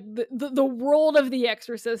this like the world of The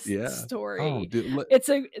Exorcist story. Oh, dude,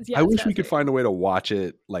 I wish we could find a way to watch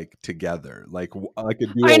it like together, like a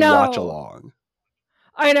watch along.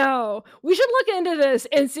 I know. We should look into this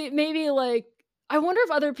and see, maybe like I wonder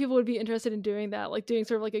if other people would be interested in doing that, like doing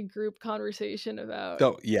sort of like a group conversation about.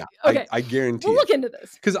 So yeah, Okay. I guarantee We'll look into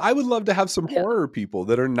this. because I would love to have some horror people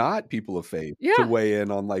that are not people of faith to weigh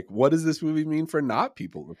in on like, what does this movie mean for not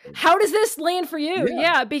people of faith? How does this land for you?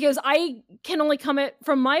 Yeah, because I can only comment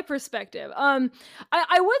from my perspective. I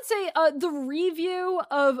would say the review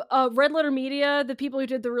of Red Letter Media, the people who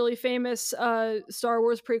did the really famous Star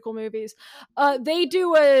Wars prequel movies, they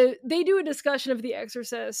do a discussion of The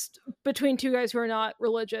Exorcist between two guys who are not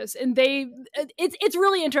religious, and it's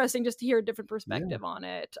really interesting just to hear a different perspective on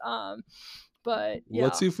it. But yeah,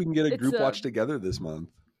 let's see if we can get a group watch together this month.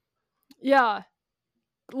 Yeah,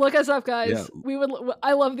 look us up, guys. Yeah.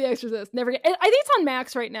 I love The Exorcist. I think it's on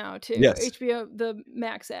Max right now too. Yes. HBO, the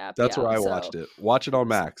Max app. That's where I watched it. Watch it on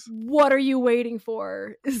Max. What are you waiting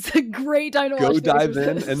for? It's a great time to watch. Go dive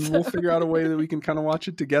in, and we'll figure out a way that we can kind of watch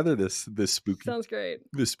it together this spooky. Sounds great.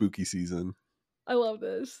 This spooky season. I love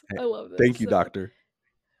this. I love this. Thank you, Doctor.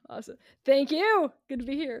 Awesome. Thank you. Good to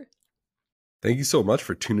be here. Thank you so much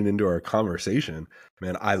for tuning into our conversation.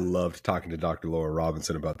 Man, I loved talking to Dr. Laura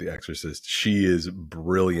Robinson about The Exorcist. She is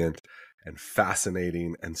brilliant and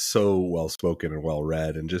fascinating and so well-spoken and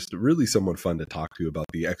well-read, and just really someone fun to talk to about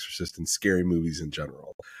The Exorcist and scary movies in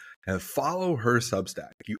general. And follow her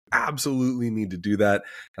Substack. You absolutely need to do that.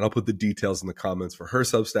 And I'll put the details in the comments for her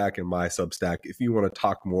Substack and my Substack if you want to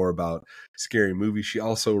talk more about scary movies. She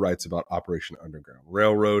also writes about Operation Underground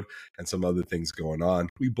Railroad and some other things going on.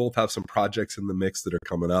 We both have some projects in the mix that are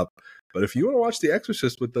coming up. But if you want to watch The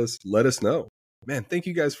Exorcist with us, let us know. Man, thank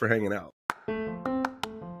you guys for hanging out.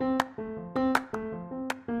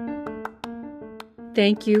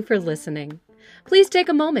 Thank you for listening. Please take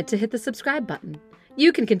a moment to hit the subscribe button.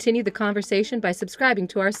 You can continue the conversation by subscribing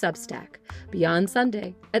to our Substack, Beyond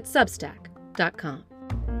Sunday, at substack.com.